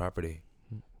buy some property,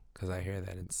 because I hear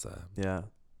that it's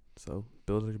So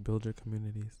build your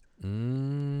communities.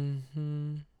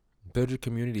 Build your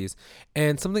communities.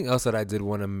 And something else that I did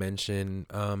want to mention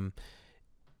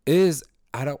is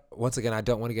I don't want to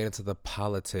get into the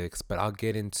politics, but I'll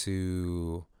get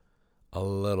into a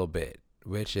little bit,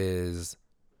 which is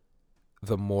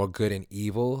the more good and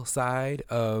evil side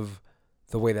of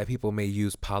the way that people may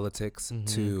use politics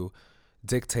to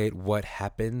dictate what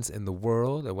happens in the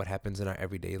world and what happens in our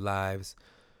everyday lives,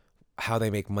 how they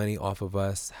make money off of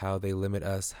us, how they limit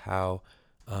us, how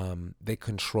they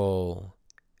control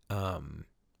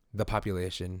the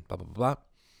population, blah, blah, blah,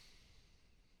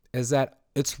 is that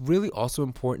it's really also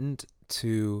important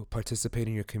to participate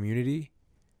in your community,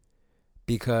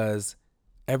 because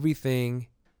everything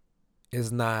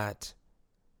is not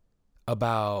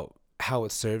about how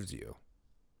it serves you.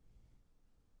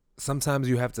 Sometimes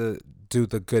you have to do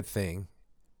the good thing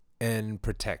and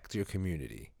protect your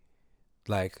community,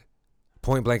 like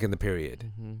point blank in the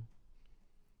period.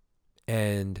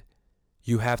 And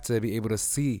you have to be able to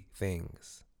see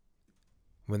things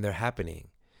when they're happening.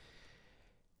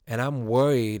 And I'm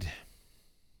worried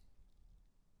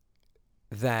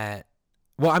that,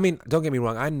 well, I mean, don't get me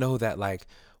wrong. I know that like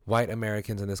white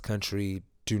Americans in this country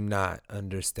do not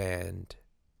understand.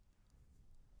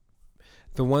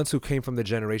 The ones who came from the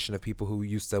generation of people who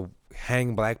used to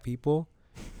hang Black people,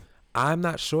 I'm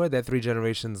not sure that 3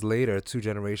 generations later, 2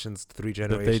 generations, 3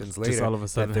 generations just later, all of a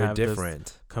sudden that they're have different.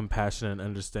 this compassion and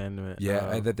understanding.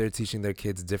 Yeah, and that they're teaching their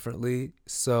kids differently.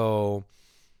 So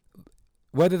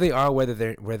whether they are, whether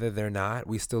they're not,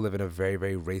 we still live in a very,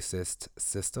 very racist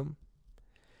system.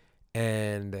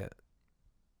 And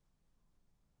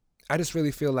I just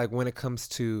really feel like when it comes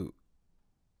to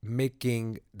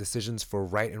making decisions for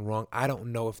right and wrong, I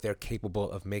don't know if they're capable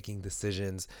of making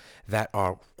decisions that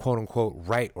are quote unquote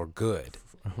right or good.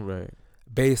 Right.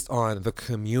 Based on the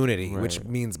community, Right. which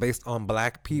means based on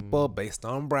black people, based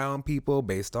on brown people,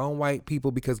 based on white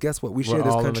people, because guess what? We're share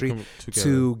this country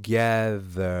together.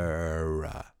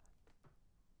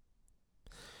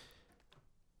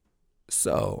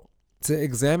 So, to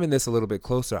examine this a little bit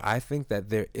closer, I think that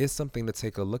there is something to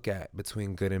take a look at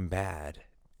between good and bad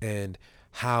and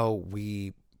how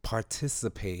we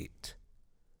participate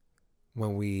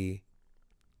when we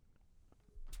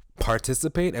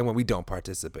participate and when we don't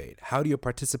participate. How do you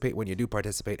participate when you do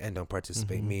participate and don't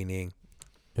participate? Meaning,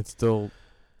 it's still,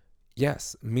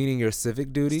 yes, meaning your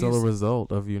civic duties. Still a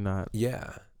result of you not.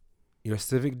 Yeah. Your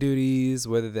civic duties,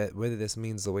 whether this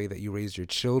means the way that you raise your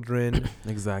children,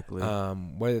 exactly.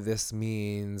 Whether this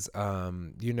means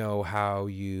how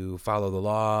you follow the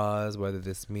laws, whether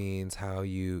this means how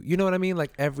you know what I mean,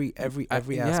 like every aspect.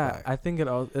 Yeah, I think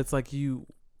it's like you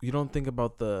don't think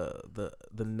about the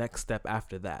next step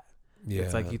after that. Yeah,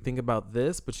 it's like you think about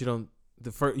this, but you don't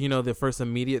the first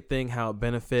immediate thing, how it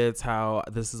benefits, how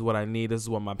this is what I need, this is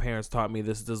what my parents taught me,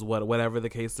 this is whatever the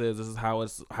case is, this is how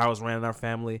it's ran in our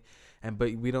family.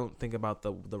 But we don't think about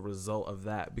the result of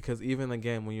that, because even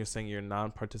again, when you're saying your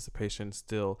non-participation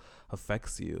still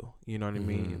affects you, you know what I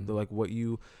mean? Like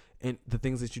the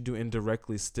things that you do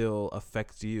indirectly still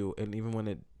affect you. And even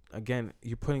when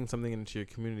you're putting something into your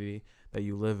community that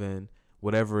you live in,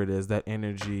 whatever it is, that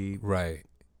energy, right,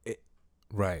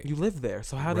 you live there.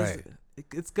 So how does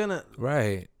it's gonna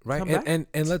right. And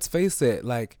let's face it,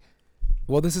 like,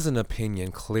 well, this is an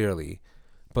opinion clearly,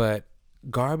 but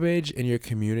garbage in your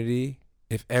community,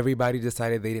 if everybody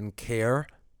decided they didn't care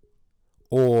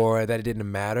or that it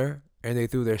didn't matter and they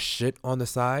threw their shit on the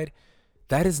side,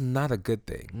 that is not a good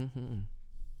thing.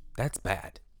 That's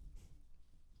bad.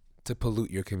 To pollute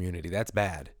your community, that's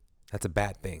bad. That's a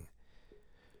bad thing.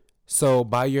 So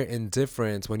by your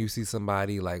indifference, when you see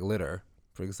somebody like litter,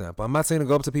 for example, I'm not saying to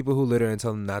go up to people who litter and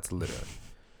tell them not to litter.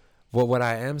 What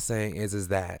I am saying is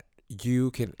that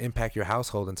you can impact your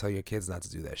household and tell your kids not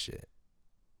to do that shit.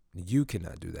 You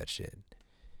cannot do that shit.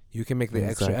 You can make the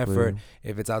extra effort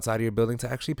if it's outside of your building to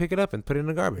actually pick it up and put it in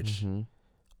the garbage.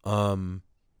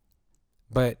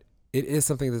 But it is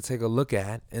something to take a look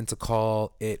at and to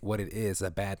call it what it is, a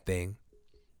bad thing.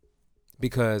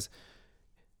 Because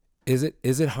is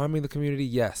it harming the community?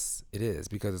 Yes, it is,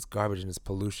 because it's garbage and it's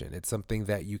pollution. It's something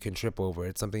that you can trip over.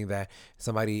 It's something that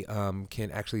somebody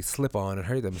can actually slip on and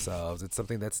hurt themselves. It's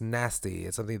something that's nasty.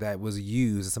 It's something that was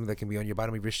used. It's something that can be on your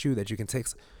bottom of your shoe that you can take.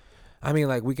 I mean,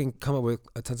 like, we can come up with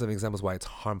tons of examples why it's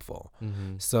harmful.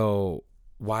 So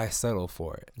why settle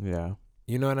for it? Yeah.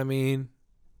 You know what I mean?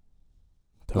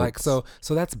 Like, so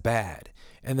that's bad.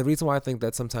 And the reason why I think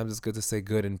that sometimes it's good to say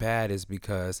good and bad is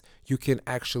because you can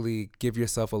actually give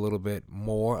yourself a little bit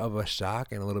more of a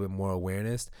shock and a little bit more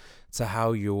awareness to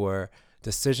how your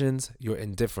decisions, your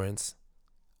indifference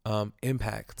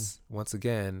impacts, once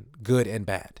again, good and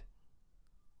bad.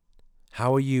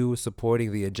 How are you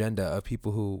supporting the agenda of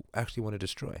people who actually want to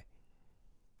destroy?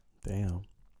 Damn.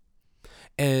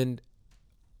 And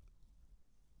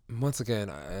once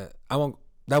again, I won't.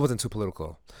 That wasn't too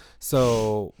political.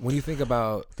 So when you think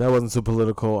about... That wasn't too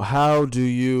political. How do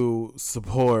you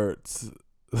support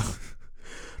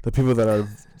the people that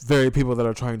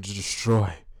are trying to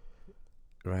destroy?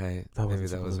 Right. Maybe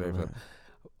that was very...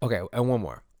 Okay, and one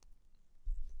more.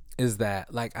 Is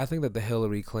that, like, I think that the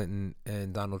Hillary Clinton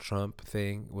and Donald Trump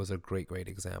thing was a great, great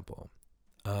example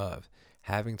of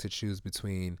having to choose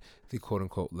between the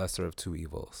quote-unquote lesser of two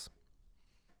evils.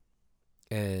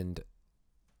 And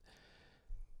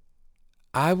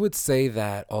I would say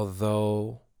that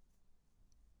although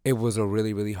it was a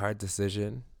really, really hard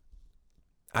decision,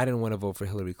 I didn't want to vote for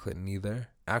Hillary Clinton either.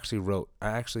 I actually wrote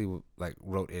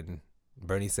in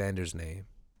Bernie Sanders' name.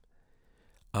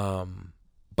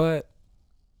 But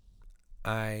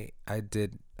I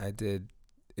did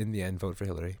in the end vote for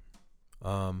Hillary.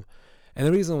 And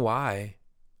the reason why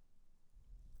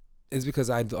is because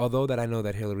although that I know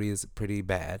that Hillary is pretty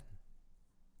bad,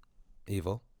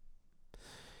 evil,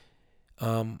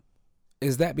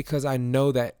 is that because I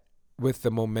know that with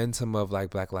the momentum of like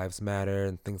Black Lives Matter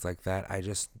and things like that, I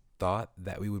just thought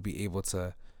that we would be able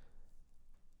to,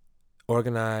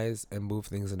 organize and move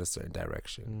things in a certain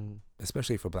direction,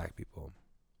 especially for Black people,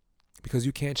 because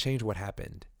you can't change what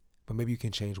happened, but maybe you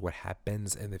can change what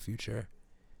happens in the future.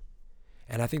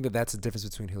 And I think that that's the difference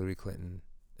between Hillary Clinton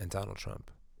and Donald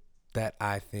Trump, that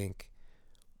I think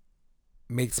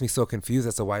makes me so confused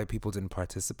as to why people didn't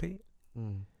participate.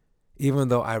 Even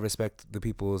though I respect the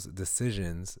people's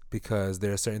decisions, because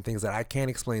there are certain things that I can't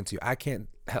explain to you. I can't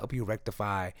help you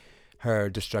rectify her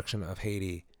destruction of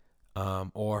Haiti,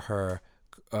 or her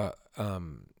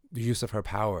use of her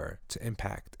power to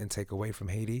impact and take away from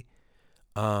Haiti.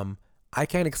 I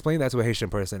can't explain that to a Haitian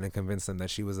person and convince them that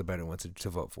she was a better one to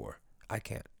vote for. I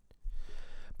can't.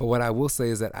 But what I will say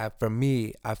is that for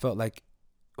me, I felt like,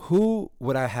 who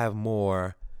would I have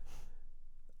more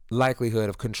likelihood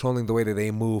of controlling the way that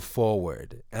they move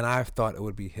forward? And I thought it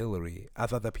would be Hillary. I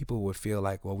thought that people would feel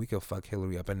like, well, we could fuck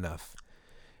Hillary up enough,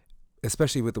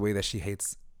 especially with the way that she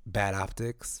hates bad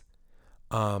optics,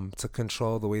 to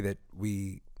control the way that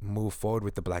we move forward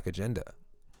with the Black agenda.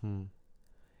 And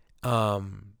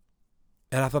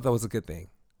I thought that was a good thing,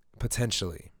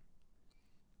 potentially.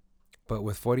 But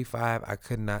with 45, I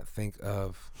could not think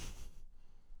of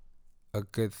a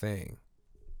good thing.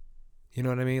 You know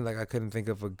what I mean? Like, I couldn't think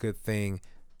of a good thing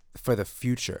for the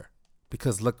future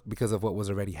because of what was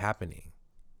already happening.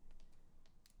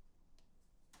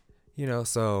 You know,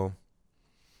 so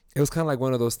it was kind of like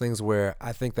one of those things where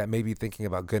I think that maybe thinking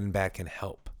about good and bad can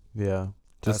help. Yeah.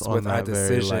 Just on with that our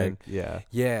decision.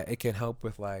 Yeah, it can help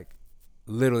with like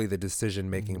literally the decision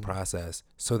making process,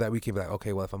 so that we can be like,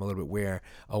 okay, well, if I'm a little bit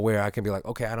aware, I can be like,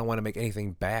 okay, I don't want to make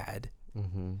anything bad.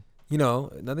 You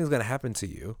know, nothing's gonna happen to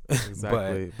you.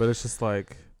 Exactly. But it's just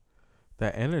like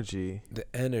that energy. The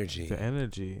energy.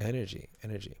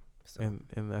 So.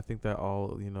 And I think that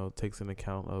all, you know, takes into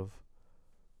account of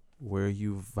where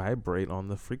you vibrate on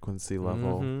the frequency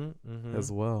level as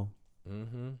well.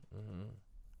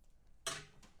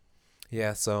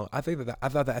 Yeah, so I think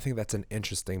that's an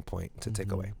interesting point to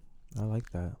take away. I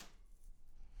like that.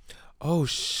 Oh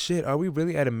shit, are we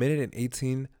really at 1 minute and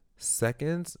 18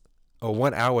 seconds? Oh,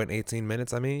 1 hour and 18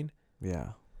 minutes, I mean?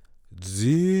 Yeah. Damn.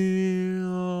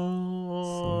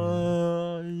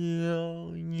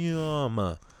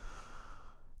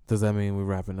 Does that mean we're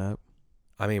wrapping up?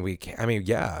 I mean,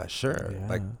 yeah, sure. Yeah.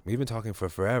 Like, we've been talking for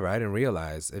forever. I didn't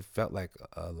realize. It felt like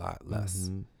a lot less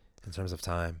in terms of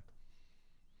time.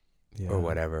 Yeah. Or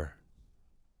whatever.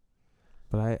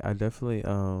 But I definitely,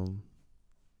 I'm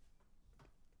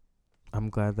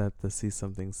glad that the See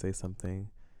Something, Say Something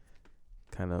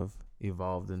kind of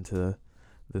evolved into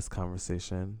this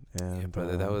conversation. And yeah,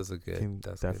 brother, that was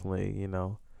definitely, you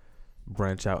know,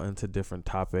 branch out into different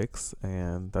topics.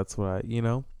 And that's what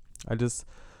I just,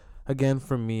 again,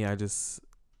 for me, as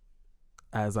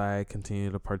I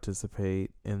continue to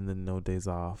participate in the No Days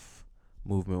Off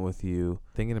movement with you,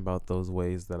 thinking about those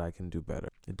ways that I can do better.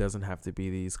 It doesn't have to be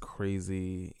these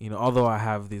crazy, you know, although I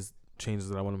have these changes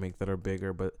that I want to make that are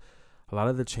bigger, but a lot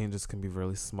of the changes can be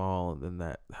really small and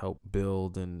that help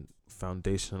build and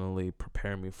foundationally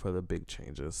prepare me for the big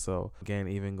changes. So again,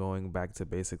 even going back to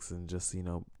basics and just, you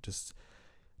know, just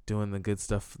doing the good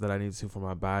stuff that I need to for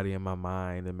my body and my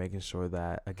mind, and making sure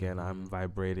that, again, I'm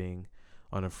vibrating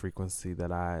on a frequency that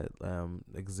I am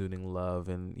exuding love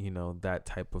and, you know, that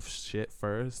type of shit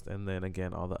first. And then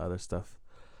again, all the other stuff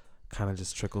kind of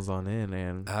just trickles on in.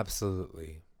 And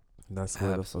absolutely. That's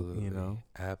where you know.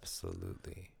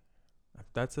 Absolutely.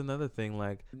 That's another thing.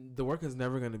 Like, the work is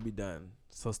never going to be done.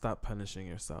 So stop punishing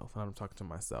yourself. And I'm talking to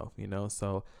myself, you know?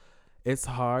 So it's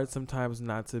hard sometimes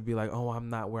not to be like, oh, I'm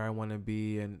not where I want to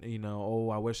be. And, you know, oh,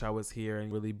 I wish I was here,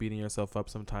 and really beating yourself up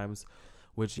sometimes,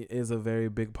 which is a very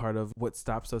big part of what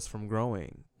stops us from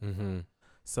growing.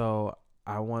 So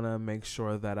I want to make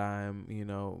sure that I'm, you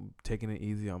know, taking it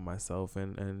easy on myself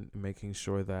and making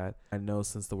sure that I know,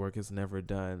 since the work is never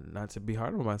done, not to be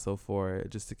hard on myself for it,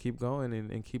 just to keep going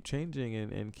and keep changing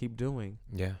and keep doing.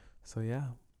 Yeah. So, yeah.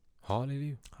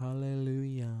 Hallelujah.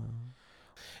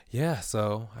 Yeah,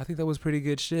 so I think that was pretty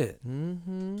good shit.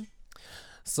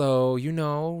 So, you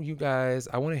know, you guys,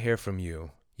 I want to hear from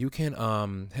you. You can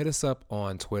hit us up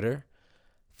on Twitter,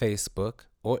 Facebook,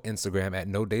 or Instagram at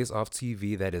No Days Off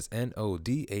TV. That is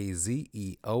NODAZEOFF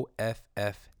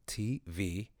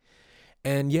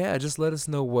And yeah, just let us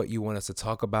know what you want us to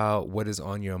talk about, what is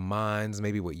on your minds,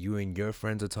 maybe what you and your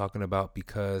friends are talking about,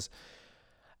 because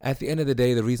at the end of the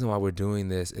day, the reason why we're doing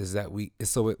this is that we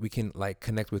can like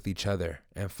connect with each other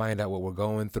and find out what we're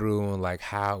going through, and like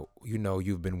how, you know,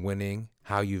 you've been winning,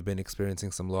 how you've been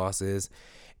experiencing some losses,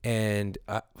 and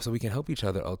so we can help each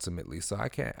other ultimately. So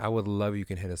I would love you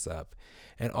can hit us up.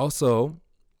 And also,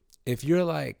 if you're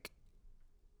like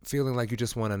feeling like you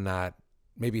just want to not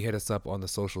maybe hit us up on the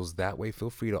socials that way. Feel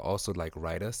free to also like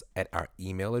write us at our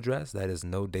email address. That is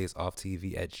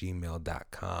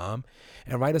nodaysoofftv@gmail.com.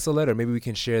 And write us a letter. Maybe we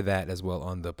can share that as well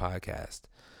on the podcast.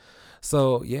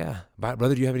 So, yeah.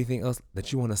 Brother, do you have anything else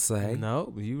that you want to say?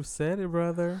 No, you said it,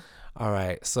 brother. All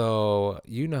right. So,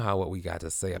 you know what we got to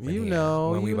say up in here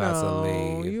when we about to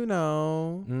leave. You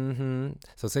know.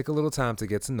 So, take a little time to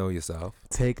get to know yourself.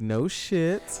 Take no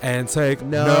shit. And take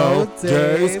no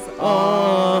days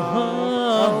off.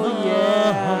 Oh,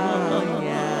 yeah.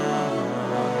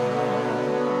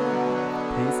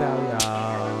 Peace out, y'all.